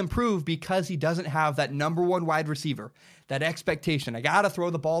 He will improve because he doesn't have that number one wide receiver, that expectation. I got to throw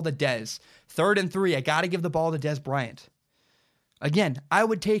the ball to Dez. 3rd and 3, I got to give the ball to Dez Bryant. Again, I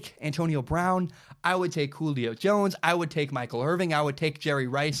would take Antonio Brown. I would take Julio Jones. I would take Michael Irving. I would take Jerry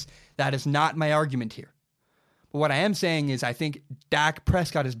Rice. That is not my argument here. But what I am saying is I think Dak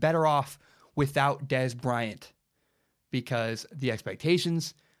Prescott is better off without Dez Bryant because the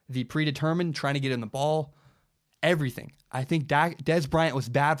expectations, the predetermined, trying to get him the ball, everything. I think Dez Bryant was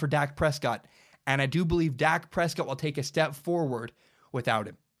bad for Dak Prescott, and I do believe Dak Prescott will take a step forward without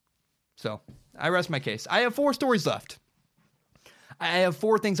him. So, I rest my case. I have 4 stories left. I have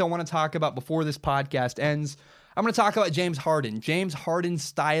 4 things I want to talk about before this podcast ends. I'm going to talk about James Harden. James Harden's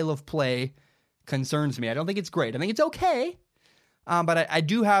style of play concerns me. I don't think it's great. I think it's okay, but I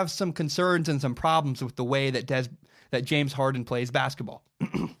do have some concerns and some problems with the way that James Harden plays basketball.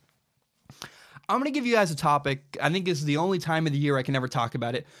 I'm going to give you guys a topic. I think this is the only time of the year I can ever talk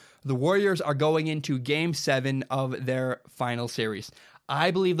about it. The Warriors are going into Game 7 of their final series.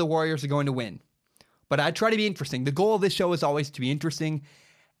 I believe the Warriors are going to win, but I try to be interesting. The goal of this show is always to be interesting,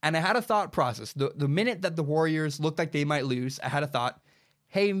 and I had a thought process. The minute that the Warriors looked like they might lose, I had a thought,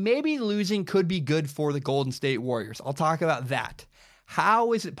 hey, maybe losing could be good for the Golden State Warriors. I'll talk about that.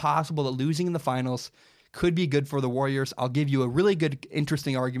 How is it possible that losing in the finals could be good for the Warriors? I'll give you a really good,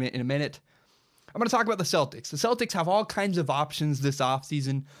 interesting argument in a minute. I'm going to talk about the Celtics. The Celtics have all kinds of options this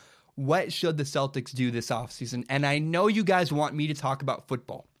offseason. What should the Celtics do this offseason? And I know you guys want me to talk about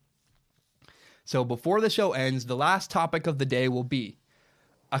football. So before the show ends, the last topic of the day will be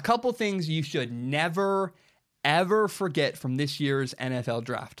a couple things you should never, ever forget from this year's NFL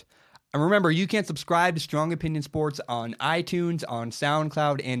draft. And remember, you can subscribe to Strong Opinion Sports on iTunes, on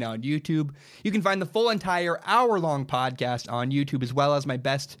SoundCloud, and on YouTube. You can find the full entire hour-long podcast on YouTube, as well as my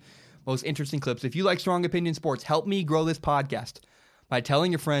best, most interesting clips. If you like Strong Opinion Sports, help me grow this podcast by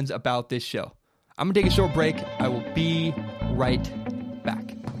telling your friends about this show. I'm going to take a short break. I will be right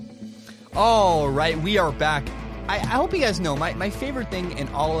back. All right, we are back. I hope you guys know my favorite thing in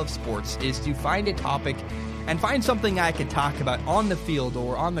all of sports is to find a topic and find something I can talk about on the field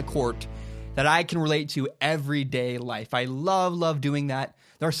or on the court that I can relate to everyday life. I love doing that.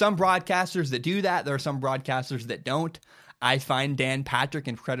 There are some broadcasters that do that. There are some broadcasters that don't. I find Dan Patrick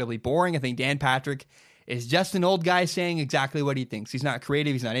incredibly boring. I think Dan Patrick is just an old guy saying exactly what he thinks. He's not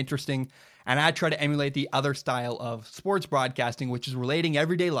creative. He's not interesting. And I try to emulate the other style of sports broadcasting, which is relating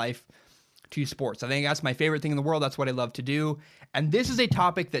everyday life to sports. I think that's my favorite thing in the world. That's what I love to do. And this is a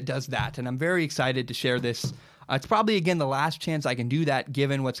topic that does that. And I'm very excited to share this. It's probably, again, the last chance I can do that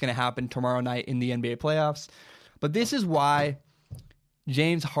given what's going to happen tomorrow night in the NBA playoffs. But this is why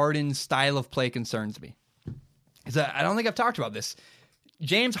James Harden's style of play concerns me. I don't think I've talked about this.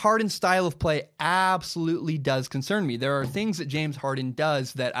 James Harden's style of play absolutely does concern me. There are things that James Harden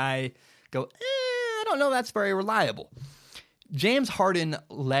does that I go, I don't know, that's very reliable. James Harden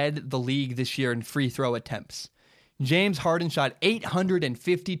led the league this year in free throw attempts. James Harden shot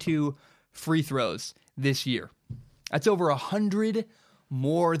 852 free throws this year. That's over 100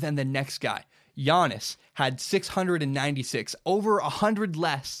 more than the next guy. Giannis had 696, over 100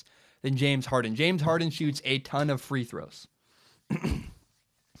 less than James Harden. James Harden shoots a ton of free throws.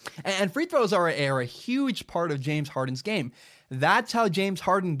 And free throws are a huge part of James Harden's game. That's how James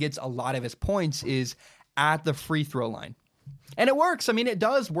Harden gets a lot of his points, is at the free throw line. And it works. I mean, it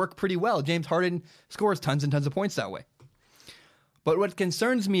does work pretty well. James Harden scores tons and tons of points that way. But what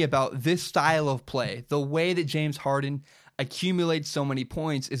concerns me about this style of play, the way that James Harden accumulates so many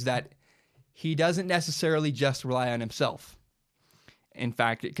points, is that he doesn't necessarily just rely on himself. In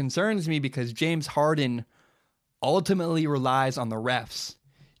fact, it concerns me because James Harden ultimately relies on the refs.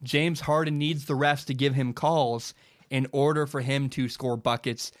 James Harden needs the refs to give him calls in order for him to score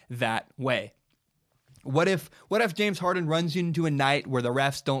buckets that way. What if James Harden runs into a night where the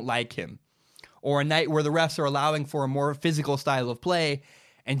refs don't like him, or a night where the refs are allowing for a more physical style of play,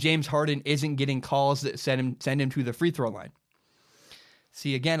 and James Harden isn't getting calls that send him to the free throw line?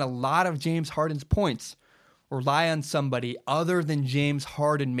 See, again, a lot of James Harden's points rely on somebody other than James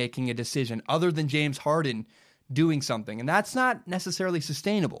Harden making a decision, other than James Harden doing something, and that's not necessarily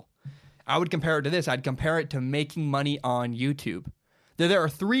sustainable. I would compare it to this. I'd compare it to making money on YouTube. There are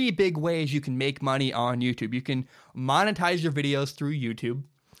three big ways you can make money on YouTube. You can monetize your videos through YouTube,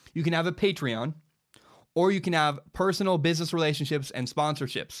 you can have a Patreon, or you can have personal business relationships and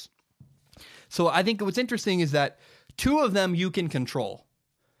sponsorships. So I think what's interesting is that two of them you can control,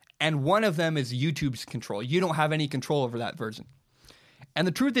 and one of them is YouTube's control. You don't have any control over that version. And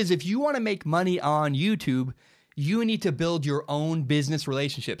the truth is, if you want to make money on YouTube, you need to build your own business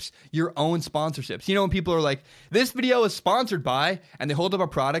relationships, your own sponsorships. You know, when people are like, this video is sponsored by, and they hold up a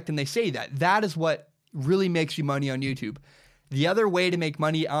product and they say that, that is what really makes you money on YouTube. The other way to make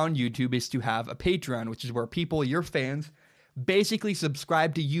money on YouTube is to have a Patreon, which is where people, your fans, basically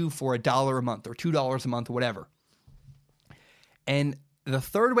subscribe to you for $1 a month or $2 a month, or whatever. And the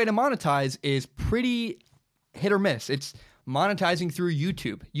third way to monetize is pretty hit or miss. It's monetizing through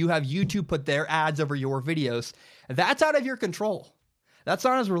YouTube. You have YouTube put their ads over your videos. That's out of your control. That's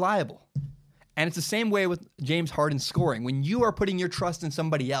not as reliable. And it's the same way with James Harden scoring. When you are putting your trust in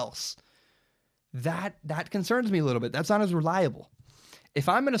somebody else, that concerns me a little bit. That's not as reliable. If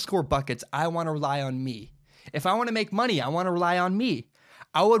I'm going to score buckets, I want to rely on me. If I want to make money, I want to rely on me.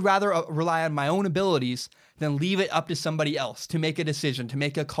 I would rather rely on my own abilities than leave it up to somebody else to make a decision, to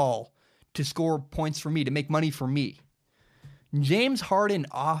make a call, to score points for me, to make money for me. James Harden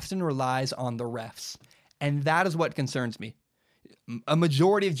often relies on the refs, and that is what concerns me. A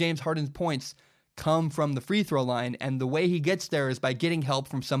majority of James Harden's points come from the free throw line, and the way he gets there is by getting help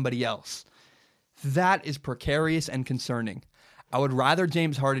from somebody else. That is precarious and concerning. I would rather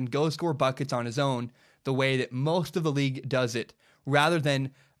James Harden go score buckets on his own the way that most of the league does it, rather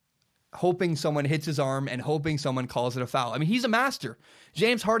than hoping someone hits his arm and hoping someone calls it a foul. I mean, he's a master.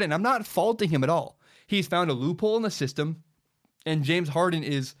 James Harden, I'm not faulting him at all. He's found a loophole in the system, and James Harden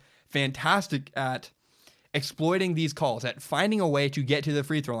is fantastic at exploiting these calls, at finding a way to get to the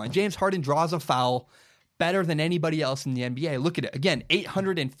free throw line. James Harden draws a foul better than anybody else in the NBA. Look at it. Again,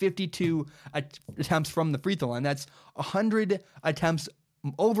 852 attempts from the free throw line. That's 100 attempts,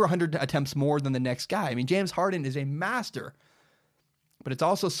 over 100 attempts more than the next guy. I mean, James Harden is a master, but it's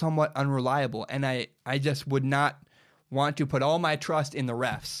also somewhat unreliable, and I just would not want to put all my trust in the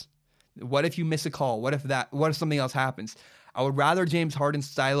refs. What if you miss a call? What if something else happens? I would rather James Harden's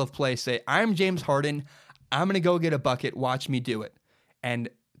style of play say, I'm James Harden, I'm going to go get a bucket, watch me do it. And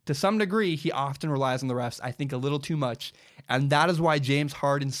to some degree, he often relies on the refs, I think a little too much, and that is why James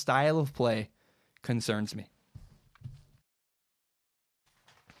Harden's style of play concerns me.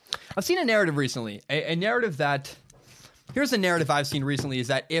 I've seen a narrative recently, a narrative that, here's a narrative I've seen recently, is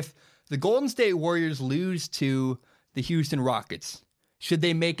that if the Golden State Warriors lose to the Houston Rockets, should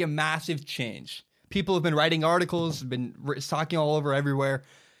they make a massive change? People have been writing articles, have been talking all over everywhere.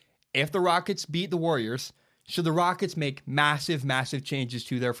 If the Rockets beat the Warriors, should the Rockets make massive, massive changes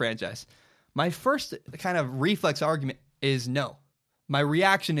to their franchise? My first kind of reflex argument is no. My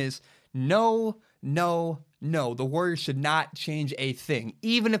reaction is no. The Warriors should not change a thing,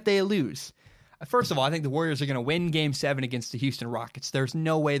 even if they lose. First of all, I think the Warriors are going to win Game 7 against the Houston Rockets. There's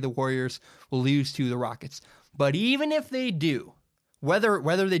no way the Warriors will lose to the Rockets. But even if they do, whether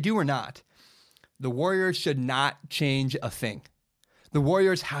they do or not, the Warriors should not change a thing. The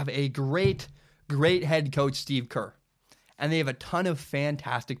Warriors have a great head coach, Steve Kerr, and they have a ton of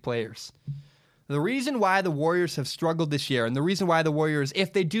fantastic players. The reason why the Warriors have struggled this year, and the reason why the Warriors,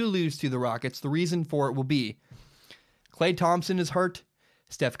 if they do lose to the Rockets, the reason for it will be Klay Thompson is hurt,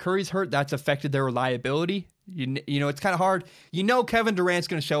 Steph Curry's hurt. That's affected their reliability. You know, it's kind of hard. You know Kevin Durant's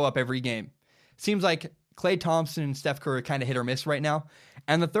going to show up every game. Seems like Klay Thompson and Steph Curry are kind of hit or miss right now.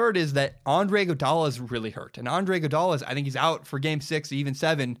 And the third is that Andre Iguodala is really hurt. And Andre Iguodala, I think he's out for game 6, even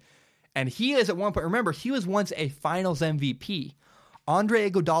 7. And he is at one point, remember, he was once a finals MVP. Andre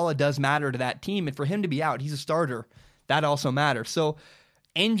Iguodala does matter to that team. And for him to be out, he's a starter. That also matters. So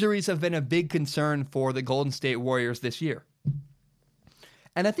injuries have been a big concern for the Golden State Warriors this year.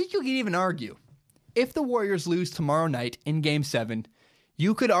 And I think you could even argue, if the Warriors lose tomorrow night in game 7,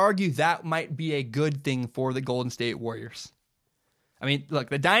 you could argue that might be a good thing for the Golden State Warriors. I mean, look,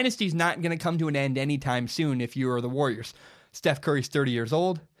 the dynasty's not going to come to an end anytime soon if you are the Warriors. Steph Curry's 30 years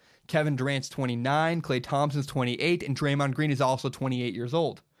old. Kevin Durant's 29. Klay Thompson's 28. And Draymond Green is also 28 years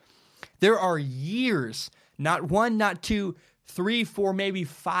old. There are years, not 1, not 2, 3, 4, maybe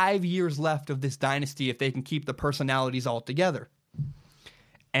 5 years left of this dynasty if they can keep the personalities all together.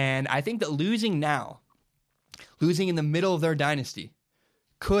 And I think that losing now, losing in the middle of their dynasty,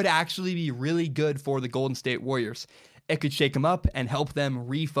 could actually be really good for the Golden State Warriors. It could shake them up and help them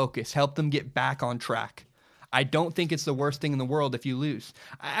refocus, help them get back on track. I don't think it's the worst thing in the world if you lose.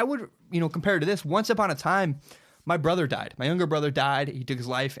 I would, compare to this, once upon a time, my brother died. My younger brother died. He took his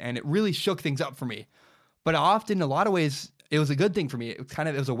life, and it really shook things up for me. But often, in a lot of ways, it was a good thing for me. It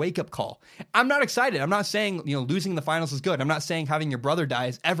was a wake-up call. I'm not excited. I'm not saying, losing the finals is good. I'm not saying having your brother die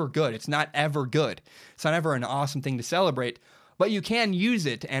is ever good. It's not ever good. It's not ever an awesome thing to celebrate. But you can use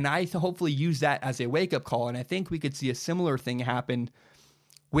it, and I hopefully use that as a wake-up call, and I think we could see a similar thing happen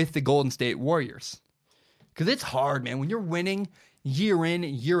with the Golden State Warriors. Because it's hard, man. When you're winning year in,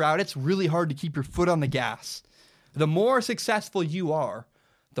 year out, it's really hard to keep your foot on the gas. The more successful you are,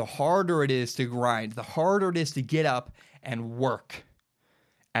 the harder it is to grind, the harder it is to get up and work.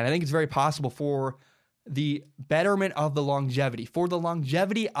 And I think it's very possible for the betterment of the longevity, for the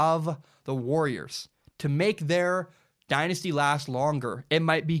longevity of the Warriors, to make their dynasty last longer. It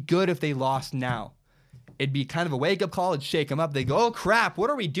might be good if they lost now. It'd be kind of a wake-up call. It'd shake them up. They go, oh, crap,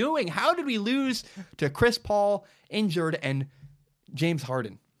 what are we doing? How did we lose to Chris Paul, injured, and James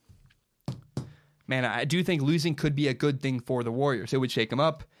Harden? Man, I do think losing could be a good thing for the Warriors. It would shake them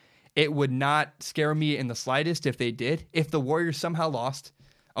up. It would not scare me in the slightest if they did. If the Warriors somehow lost,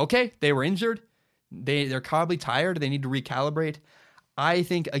 okay, they were injured. They're probably tired. They need to recalibrate. I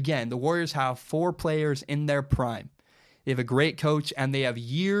think, again, the Warriors have 4 players in their prime. They have a great coach, and they have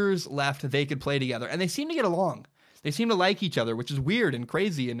years left they could play together. And they seem to get along. They seem to like each other, which is weird and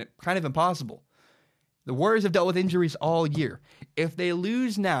crazy and kind of impossible. The Warriors have dealt with injuries all year. If they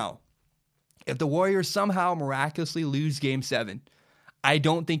lose now, if the Warriors somehow miraculously lose Game 7, I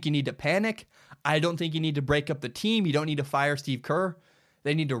don't think you need to panic. I don't think you need to break up the team. You don't need to fire Steve Kerr.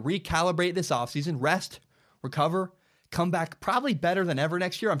 They need to recalibrate this offseason, rest, recover, come back probably better than ever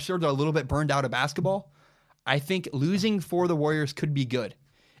next year. I'm sure they're a little bit burned out of basketball. I think losing for the Warriors could be good.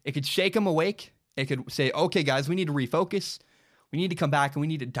 It could shake them awake. It could say, okay, guys, we need to refocus. We need to come back, and we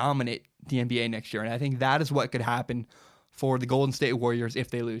need to dominate the NBA next year. And I think that is what could happen for the Golden State Warriors if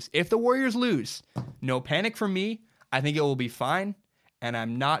they lose. If the Warriors lose, no panic from me. I think it will be fine, and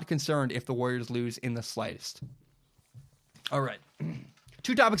I'm not concerned if the Warriors lose in the slightest. All right,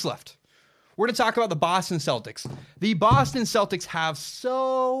 2 topics left. We're going to talk about the Boston Celtics. The Boston Celtics have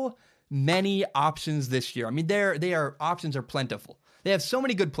so many options this year. I mean, options are plentiful. They have so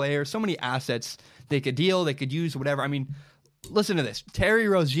many good players, so many assets they could deal, they could use, whatever. I mean, listen to this. Terry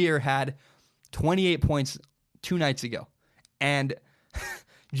Rozier had 28 points 2 nights ago, and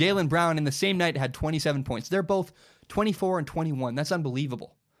Jaylen Brown in the same night had 27 points. They're both 24 and 21. That's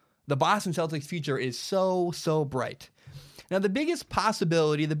unbelievable. The Boston Celtics' future is so, so bright. Now, the biggest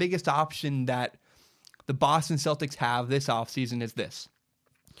possibility, the biggest option that the Boston Celtics have this offseason is this.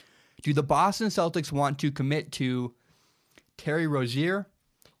 Do the Boston Celtics want to commit to Terry Rozier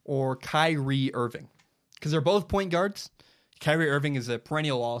or Kyrie Irving? Because they're both point guards. Kyrie Irving is a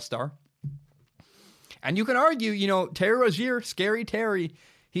perennial all-star. And you can argue, Terry Rozier, scary Terry,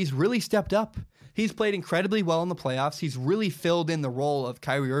 he's really stepped up. He's played incredibly well in the playoffs. He's really filled in the role of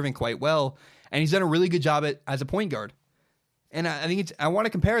Kyrie Irving quite well. And he's done a really good job as a point guard. And I think I want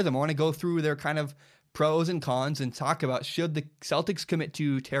to compare them. I want to go through their kind of pros and cons and talk about should the Celtics commit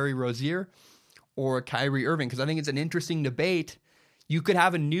to Terry Rozier or Kyrie Irving, because I think it's an interesting debate. You could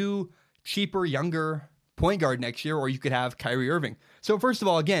have a new, cheaper, younger point guard next year, or you could have Kyrie Irving. So first of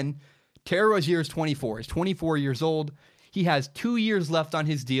all, again, Terry Rozier is 24. He's 24 years old. He has 2 years left on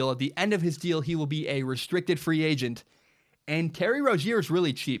his deal. At the end of his deal, he will be a restricted free agent. And Terry Rozier is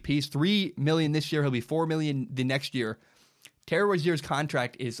really cheap. He's $3 million this year. He'll be $4 million the next year. Terry Rozier's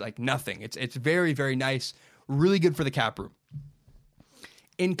contract is like nothing. It's very, very nice. Really good for the cap room.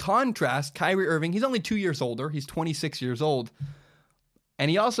 In contrast, Kyrie Irving, he's only 2 years older. He's 26 years old. And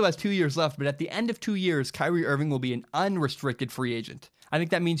he also has 2 years left. But at the end of 2 years, Kyrie Irving will be an unrestricted free agent. I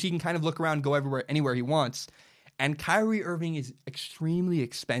think that means he can kind of look around, go everywhere, anywhere he wants. And Kyrie Irving is extremely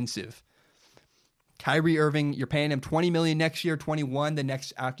expensive. Kyrie Irving, you're paying him $20 million next year, 21 the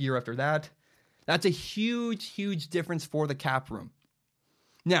next year after that. That's a huge, huge difference for the cap room.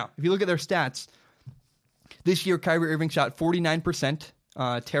 Now, if you look at their stats, this year Kyrie Irving shot 49%.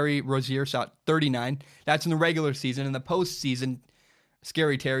 Terry Rozier shot 39%. That's in the regular season. In the postseason,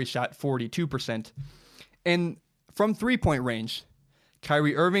 Scary Terry shot 42%. And from three-point range,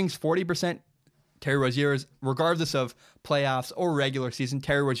 Kyrie Irving's 40%. Terry Rozier's, regardless of playoffs or regular season,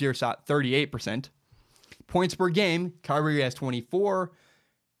 Terry Rozier shot 38%. Points per game, Kyrie has 24.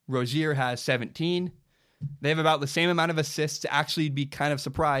 Rozier has 17. They have about the same amount of assists. Actually, you'd be kind of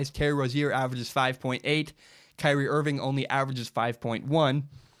surprised. Terry Rozier averages 5.8. Kyrie Irving only averages 5.1.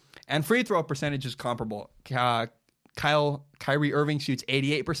 And free throw percentage is comparable. Kyrie Irving shoots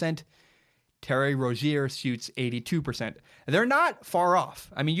 88%. Terry Rozier shoots 82%. They're not far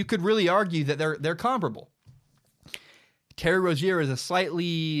off. I mean, you could really argue that they're comparable. Terry Rozier is a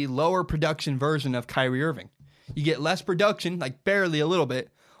slightly lower production version of Kyrie Irving. You get less production, like barely a little bit,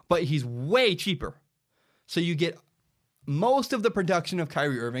 but he's way cheaper. So you get most of the production of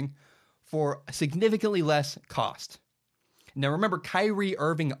Kyrie Irving for significantly less cost. Now remember, Kyrie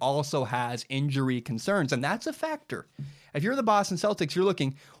Irving also has injury concerns, and that's a factor. If you're the Boston Celtics, you're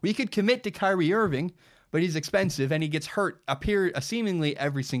looking, we could commit to Kyrie Irving, but he's expensive and he gets hurt seemingly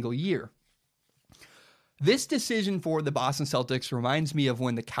every single year. This decision for the Boston Celtics reminds me of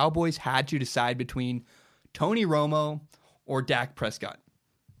when the Cowboys had to decide between Tony Romo or Dak Prescott.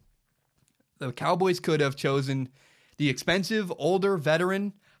 The Cowboys could have chosen the expensive, older,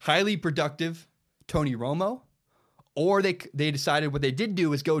 veteran, highly productive Tony Romo, or they decided what they did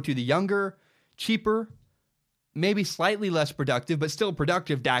do is go to the younger, cheaper, maybe slightly less productive, but still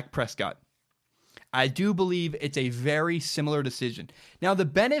productive Dak Prescott. I do believe it's a very similar decision. Now, the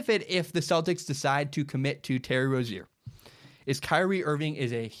benefit if the Celtics decide to commit to Terry Rozier is Kyrie Irving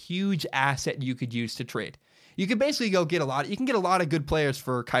is a huge asset you could use to trade. You could basically you can get a lot of good players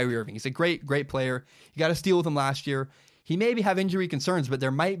for Kyrie Irving. He's a great, great player. You got to steal with him last year. He maybe have injury concerns, but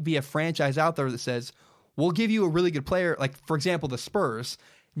there might be a franchise out there that says, we'll give you a really good player. Like, for example, the Spurs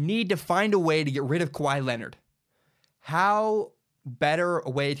need to find a way to get rid of Kawhi Leonard. How better a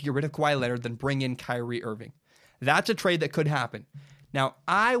way to get rid of Kawhi Leonard than bring in Kyrie Irving? That's a trade that could happen. Now,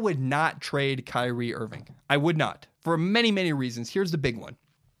 I would not trade Kyrie Irving. I would not, for many, many reasons. Here's the big one.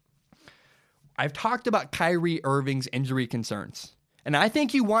 I've talked about Kyrie Irving's injury concerns. And I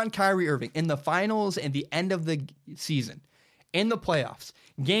think you want Kyrie Irving in the finals and the end of the season, in the playoffs,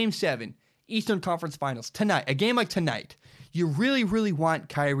 Game 7, Eastern Conference Finals, tonight, a game like tonight. You really, really want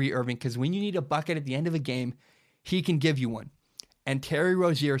Kyrie Irving because when you need a bucket at the end of a game, he can give you one. And Terry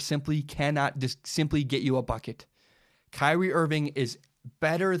Rozier simply cannot just simply get you a bucket. Kyrie Irving is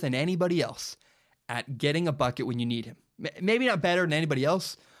better than anybody else at getting a bucket when you need him. Maybe not better than anybody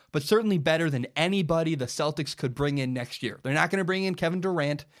else, but certainly better than anybody the Celtics could bring in next year. They're not going to bring in Kevin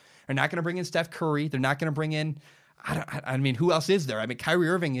Durant. They're not going to bring in Steph Curry. They're not going to bring in, who else is there? I mean, Kyrie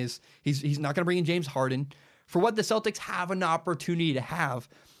Irving he's not going to bring in James Harden. For what the Celtics have an opportunity to have,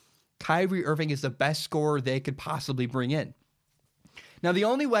 Kyrie Irving is the best scorer they could possibly bring in. Now, the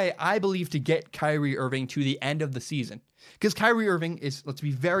only way I believe to get Kyrie Irving to the end of the season, because Kyrie Irving is, let's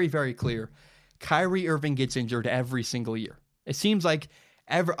be very, very clear, Kyrie Irving gets injured every single year. It seems like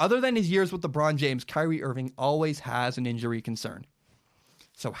other than his years with LeBron James, Kyrie Irving always has an injury concern.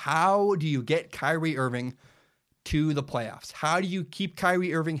 So how do you get Kyrie Irving to the playoffs? How do you keep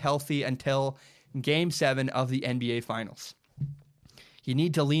Kyrie Irving healthy until Game 7 of the NBA Finals? You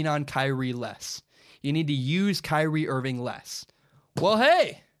need to lean on Kyrie less. You need to use Kyrie Irving less. Well,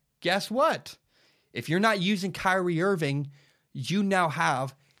 hey, guess what? If you're not using Kyrie Irving, you now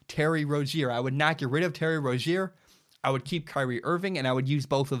have Terry Rozier. I would not get rid of Terry Rozier. I would keep Kyrie Irving, and I would use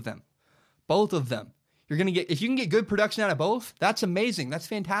both of them. Both of them. If you can get good production out of both, that's amazing. That's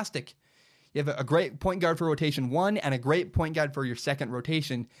fantastic. You have a great point guard for rotation 1 and a great point guard for your second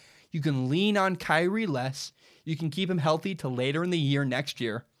rotation. You can lean on Kyrie less. You can keep him healthy till later in the year next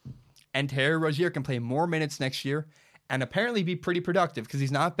year. And Terry Rozier can play more minutes next year and apparently be pretty productive because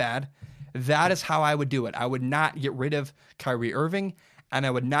he's not bad. That is how I would do it. I would not get rid of Kyrie Irving, and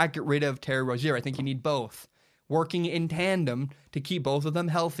I would not get rid of Terry Rozier. I think you need both working in tandem to keep both of them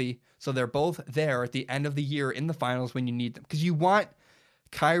healthy so they're both there at the end of the year in the finals when you need them. Because you want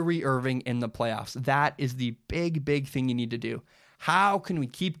Kyrie Irving in the playoffs. That is the big, big thing you need to do. How can we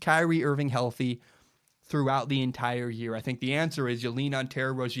keep Kyrie Irving healthy throughout the entire year? I think the answer is you lean on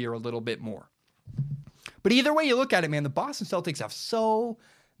Terry Rozier a little bit more. But either way you look at it, man, the Boston Celtics have so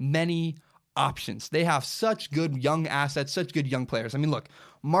many options. They have such good young assets, such good young players. I mean, look,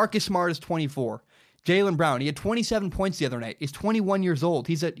 Marcus Smart is 24. Jaylen Brown, he had 27 points the other night. He's 21 years old.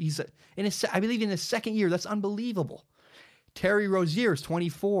 He's I believe in his second year. That's unbelievable. Terry Rozier is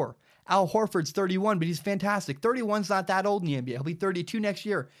 24. Al Horford's 31, but he's fantastic. 31's not that old in the NBA. He'll be 32 next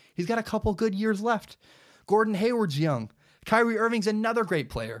year. He's got a couple good years left. Gordon Hayward's young. Kyrie Irving's another great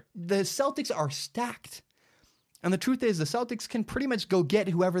player. The Celtics are stacked. And the truth is, the Celtics can pretty much go get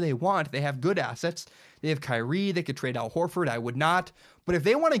whoever they want. They have good assets. They have Kyrie. They could trade Al Horford. I would not. But if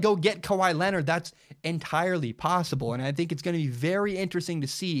they want to go get Kawhi Leonard, that's entirely possible. And I think it's going to be very interesting to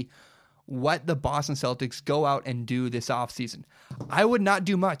see what the Boston Celtics go out and do this offseason. I would not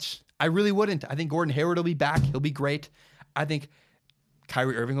do much. I really wouldn't. I think Gordon Hayward will be back. He'll be great. I think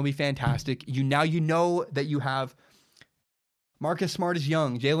Kyrie Irving will be fantastic. You know that you have Marcus Smart is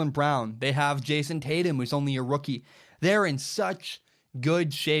young. Jaylen Brown. They have Jason Tatum, who's only a rookie. They're in such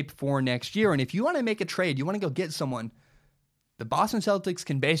good shape for next year. And if you want to make a trade, you want to go get someone, the Boston Celtics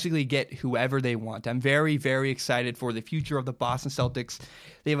can basically get whoever they want. I'm very, very excited for the future of the Boston Celtics.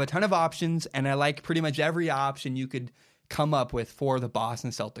 They have a ton of options, and I like pretty much every option you could come up with for the Boston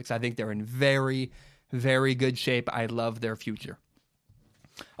Celtics. I think they're in very, very good shape. I love their future.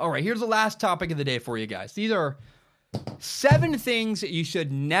 All right, here's the last topic of the day for you guys. These are 7 things that you should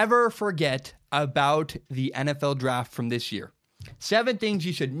never forget about the NFL draft from this year. 7 things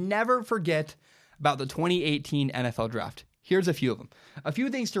you should never forget about the 2018 NFL draft. Here's a few of them. A few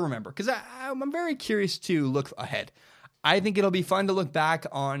things to remember, because I'm very curious to look ahead. I think it'll be fun to look back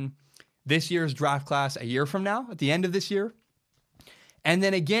on this year's draft class a year from now, at the end of this year, and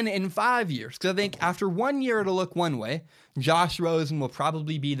then again in 5 years. Because I think after 1 year, it'll look one way. Josh Rosen will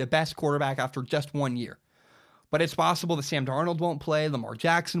probably be the best quarterback after just 1 year. But it's possible that Sam Darnold won't play, Lamar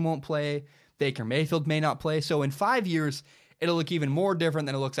Jackson won't play, Baker Mayfield may not play. So in 5 years, it'll look even more different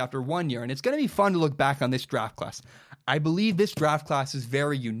than it looks after 1 year. And it's going to be fun to look back on this draft class. I believe this draft class is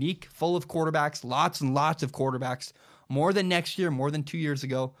very unique, full of quarterbacks, lots and lots of quarterbacks, more than next year, more than 2 years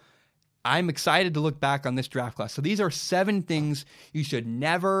ago. I'm excited to look back on this draft class. So these are 7 things you should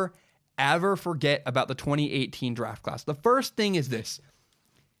never, ever forget about the 2018 draft class. The first thing is this.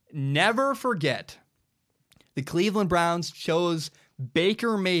 Never forget the Cleveland Browns chose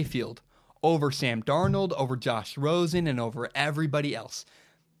Baker Mayfield over Sam Darnold, over Josh Rosen, and over everybody else.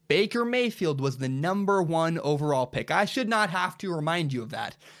 Baker Mayfield was the number 1 overall pick. I should not have to remind you of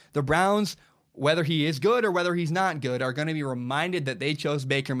that. The Browns, whether he is good or whether he's not good, are going to be reminded that they chose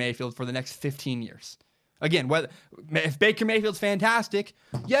Baker Mayfield for the next 15 years. Again, if Baker Mayfield's fantastic,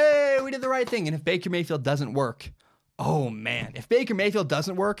 yay, we did the right thing. And if Baker Mayfield doesn't work, oh man, if Baker Mayfield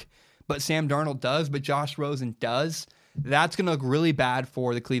doesn't work, but Sam Darnold does, but Josh Rosen does, that's going to look really bad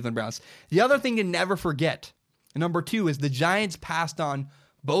for the Cleveland Browns. The other thing to never forget, number 2, is the Giants passed on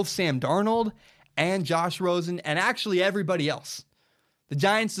both Sam Darnold and Josh Rosen and actually everybody else. The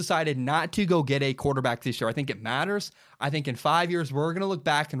Giants decided not to go get a quarterback this year. I think it matters. I think in 5 years, we're going to look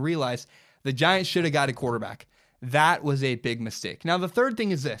back and realize the Giants should have got a quarterback. That was a big mistake. Now, the third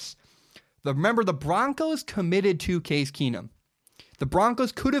thing is this. Remember, the Broncos committed to Case Keenum. The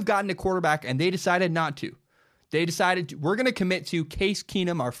Broncos could have gotten a quarterback, and they decided not to. They decided we're going to commit to Case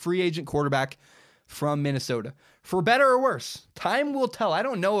Keenum, our free agent quarterback from Minnesota. For better or worse, time will tell. I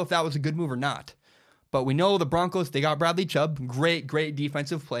don't know if that was a good move or not. But we know the Broncos, they got Bradley Chubb, great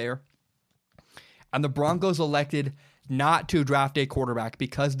defensive player. And the Broncos elected not to draft a quarterback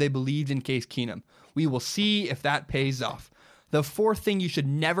because they believed in Case Keenum. We will see if that pays off. The fourth thing you should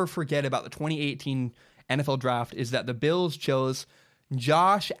never forget about the 2018 NFL draft is that the Bills chose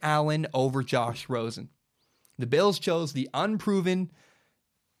Josh Allen over Josh Rosen. The Bills chose the unproven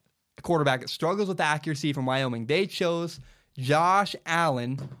quarterback that struggles with accuracy from Wyoming. They chose Josh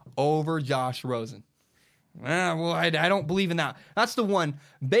Allen over Josh Rosen. Well, I don't believe in that. That's the one.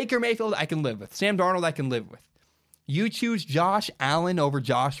 Baker Mayfield, I can live with. Sam Darnold, I can live with. You choose Josh Allen over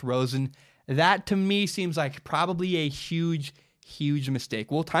Josh Rosen. That, to me, seems like probably a huge, huge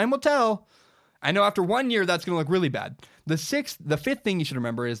mistake. Well, time will tell. I know after 1 year, that's going to look really bad. The fifth thing you should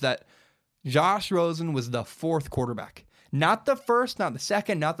remember is that Josh Rosen was the 4th quarterback. Not the 1st, not the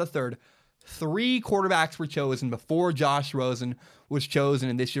 2nd, not the 3rd. 3 quarterbacks were chosen before Josh Rosen was chosen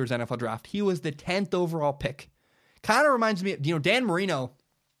in this year's NFL draft. He was the 10th overall pick. Kind of reminds me of, Dan Marino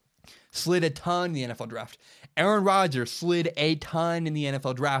slid a ton in the NFL draft. Aaron Rodgers slid a ton in the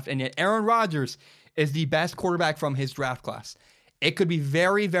NFL draft, and yet Aaron Rodgers is the best quarterback from his draft class. It could be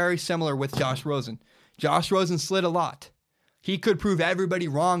very, very similar with Josh Rosen. Josh Rosen slid a lot. He could prove everybody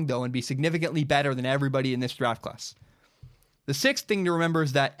wrong, though, and be significantly better than everybody in this draft class. The sixth thing to remember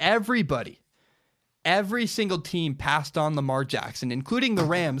is that every single team passed on Lamar Jackson, including the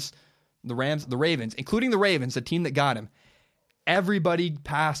Ravens, the team that got him. Everybody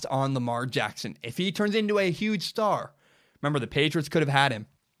passed on Lamar Jackson. If he turns into a huge star, remember the Patriots could have had him.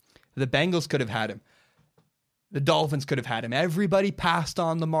 The Bengals could have had him. The Dolphins could have had him. Everybody passed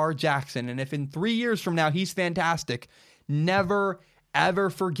on Lamar Jackson. And if in 3 years from now he's fantastic, never, ever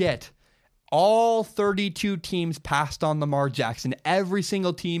forget all 32 teams passed on Lamar Jackson. Every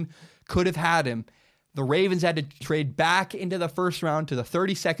single team could have had him. The Ravens had to trade back into the first round to the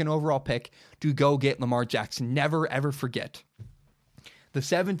 32nd overall pick to go get Lamar Jackson. Never, ever forget. The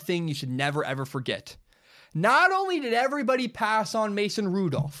seventh thing you should never, ever forget. Not only did everybody pass on Mason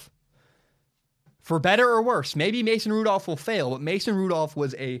Rudolph, for better or worse, maybe Mason Rudolph will fail, but Mason Rudolph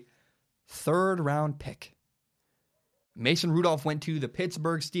was a third-round pick. Mason Rudolph went to the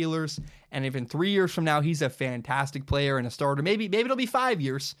Pittsburgh Steelers, and if in 3 years from now he's a fantastic player and a starter, maybe it'll be 5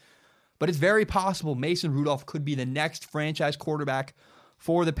 years, but it's very possible Mason Rudolph could be the next franchise quarterback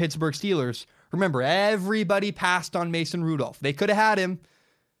for the Pittsburgh Steelers. Remember, everybody passed on Mason Rudolph. They could have had him.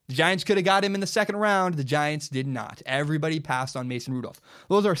 The Giants could have got him in the second round. The Giants did not. Everybody passed on Mason Rudolph.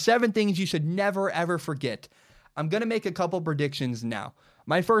 Those are 7 things you should never, ever forget. I'm going to make a couple predictions now.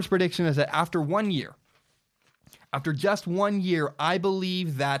 My first prediction is that after just 1 year, I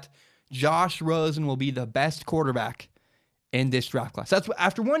believe that Josh Rosen will be the best quarterback in this draft class.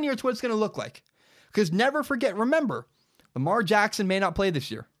 After 1 year, it's what it's going to look like. Because never forget, remember, Lamar Jackson may not play this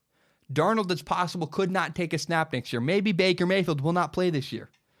year. Darnold, it's possible, could not take a snap next year. Maybe Baker Mayfield will not play this year.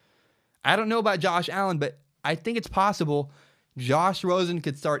 I don't know about Josh Allen, but I think it's possible Josh Rosen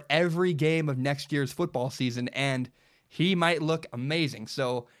could start every game of next year's football season, and he might look amazing.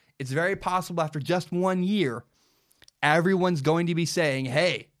 So it's very possible after just 1 year, everyone's going to be saying,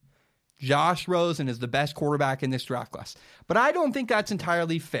 hey, Josh Rosen is the best quarterback in this draft class. But I don't think that's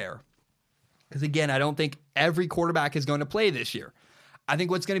entirely fair. Because again, I don't think every quarterback is going to play this year. I think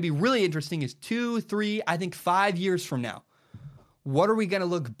what's going to be really interesting is 2, 3, I think 5 years from now. What are we going to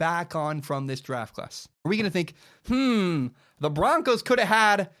look back on from this draft class? Are we going to think, the Broncos could have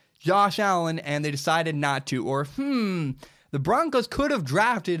had Josh Allen and they decided not to? Or, the Broncos could have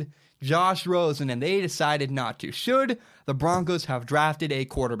drafted Josh Rosen and they decided not to. Should the Broncos have drafted a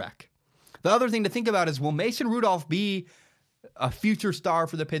quarterback? The other thing to think about is, will Mason Rudolph be a future star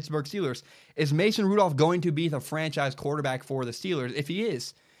for the Pittsburgh Steelers? Is Mason Rudolph going to be the franchise quarterback for the Steelers? If he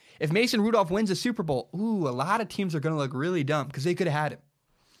is, if Mason Rudolph wins a Super Bowl, a lot of teams are going to look really dumb because they could have had him.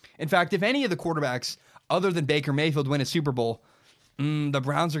 In fact, if any of the quarterbacks other than Baker Mayfield win a Super Bowl, the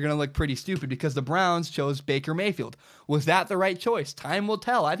Browns are going to look pretty stupid because the Browns chose Baker Mayfield. Was that the right choice? Time will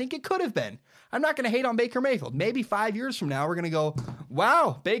tell. I think it could have been. I'm not going to hate on Baker Mayfield. Maybe 5 years from now, we're going to go,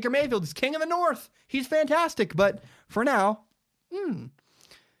 wow, Baker Mayfield is king of the North. He's fantastic. But for now,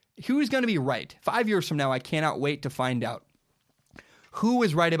 who's going to be right? 5 years from now, I cannot wait to find out. Who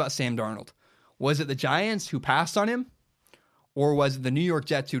was right about Sam Darnold? Was it the Giants who passed on him? Or was it the New York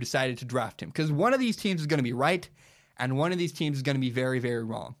Jets who decided to draft him? Because one of these teams is going to be right, and one of these teams is going to be very, very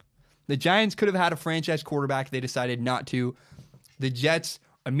wrong. The Giants could have had a franchise quarterback. They decided not to. The Jets,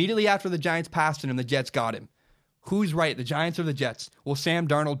 immediately after the Giants passed on him, the Jets got him. Who's right, the Giants or the Jets? Will Sam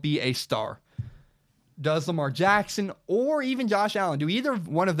Darnold be a star? Does Lamar Jackson or even Josh Allen, do either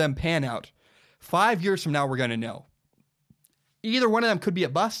one of them pan out? 5 years from now, we're going to know. Either one of them could be a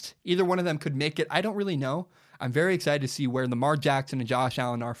bust. Either one of them could make it. I don't really know. I'm very excited to see where Lamar Jackson and Josh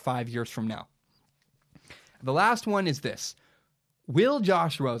Allen are 5 years from now. The last one is this. Will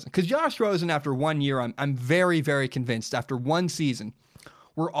Josh Rosen, because Josh Rosen, after 1 year, I'm very, very convinced, after one season,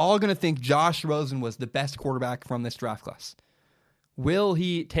 we're all going to think Josh Rosen was the best quarterback from this draft class. Will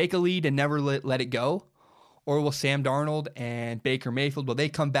he take a lead and never let it go? Or will Sam Darnold and Baker Mayfield, will they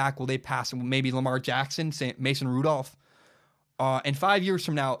come back? Will they pass? Maybe Lamar Jackson, Mason Rudolph? And 5 years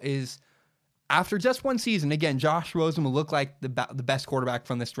from now is, after just one season, again, Josh Rosen will look like the best quarterback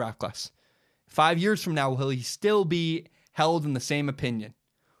from this draft class. 5 years from now, will he still be held in the same opinion?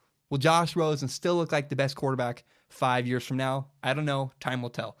 Will Josh Rosen still look like the best quarterback 5 years from now? I don't know. Time will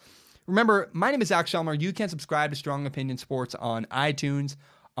tell. Remember, my name is Zach Shelmer. You can subscribe to Strong Opinion Sports on iTunes,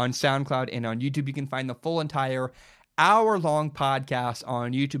 on SoundCloud, and on YouTube. You can find the full entire hour-long podcast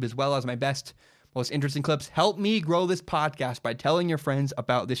on YouTube, as well as my best, most interesting clips. Help me grow this podcast by telling your friends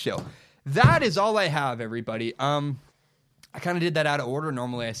about this show. That is all I have, everybody. I kind of did that out of order.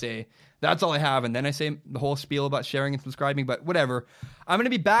 Normally I say, that's all I have, and then I say the whole spiel about sharing and subscribing, but whatever. I'm going to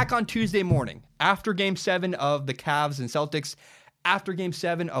be back on Tuesday morning after Game 7 of the Cavs and Celtics, after Game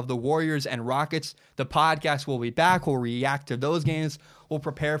 7 of the Warriors and Rockets. The podcast will be back. We'll react to those games. We'll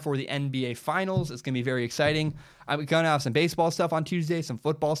prepare for the NBA Finals. It's going to be very exciting. I'm going to have some baseball stuff on Tuesday, some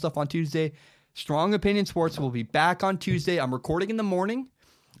football stuff on Tuesday. Strong Opinion Sports will be back on Tuesday. I'm recording in the morning.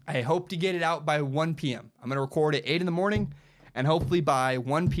 I hope to get it out by 1 p.m. I'm going to record at 8 in the morning, and hopefully by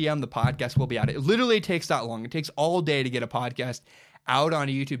 1 p.m. the podcast will be out. It literally takes that long. It takes all day to get a podcast out on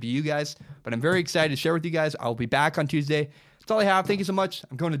YouTube to you guys, but I'm very excited to share with you guys. I'll be back on Tuesday. That's all I have. Thank you so much.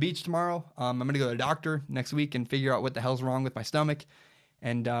 I'm going to the beach tomorrow. I'm going to go to the doctor next week and figure out what the hell's wrong with my stomach,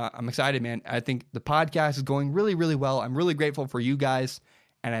 and I'm excited, man. I think the podcast is going really, really well. I'm really grateful for you guys,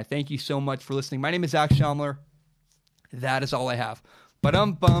 and I thank you so much for listening. My name is Zach Schaumler. That is all I have.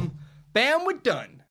 Bam, we're done.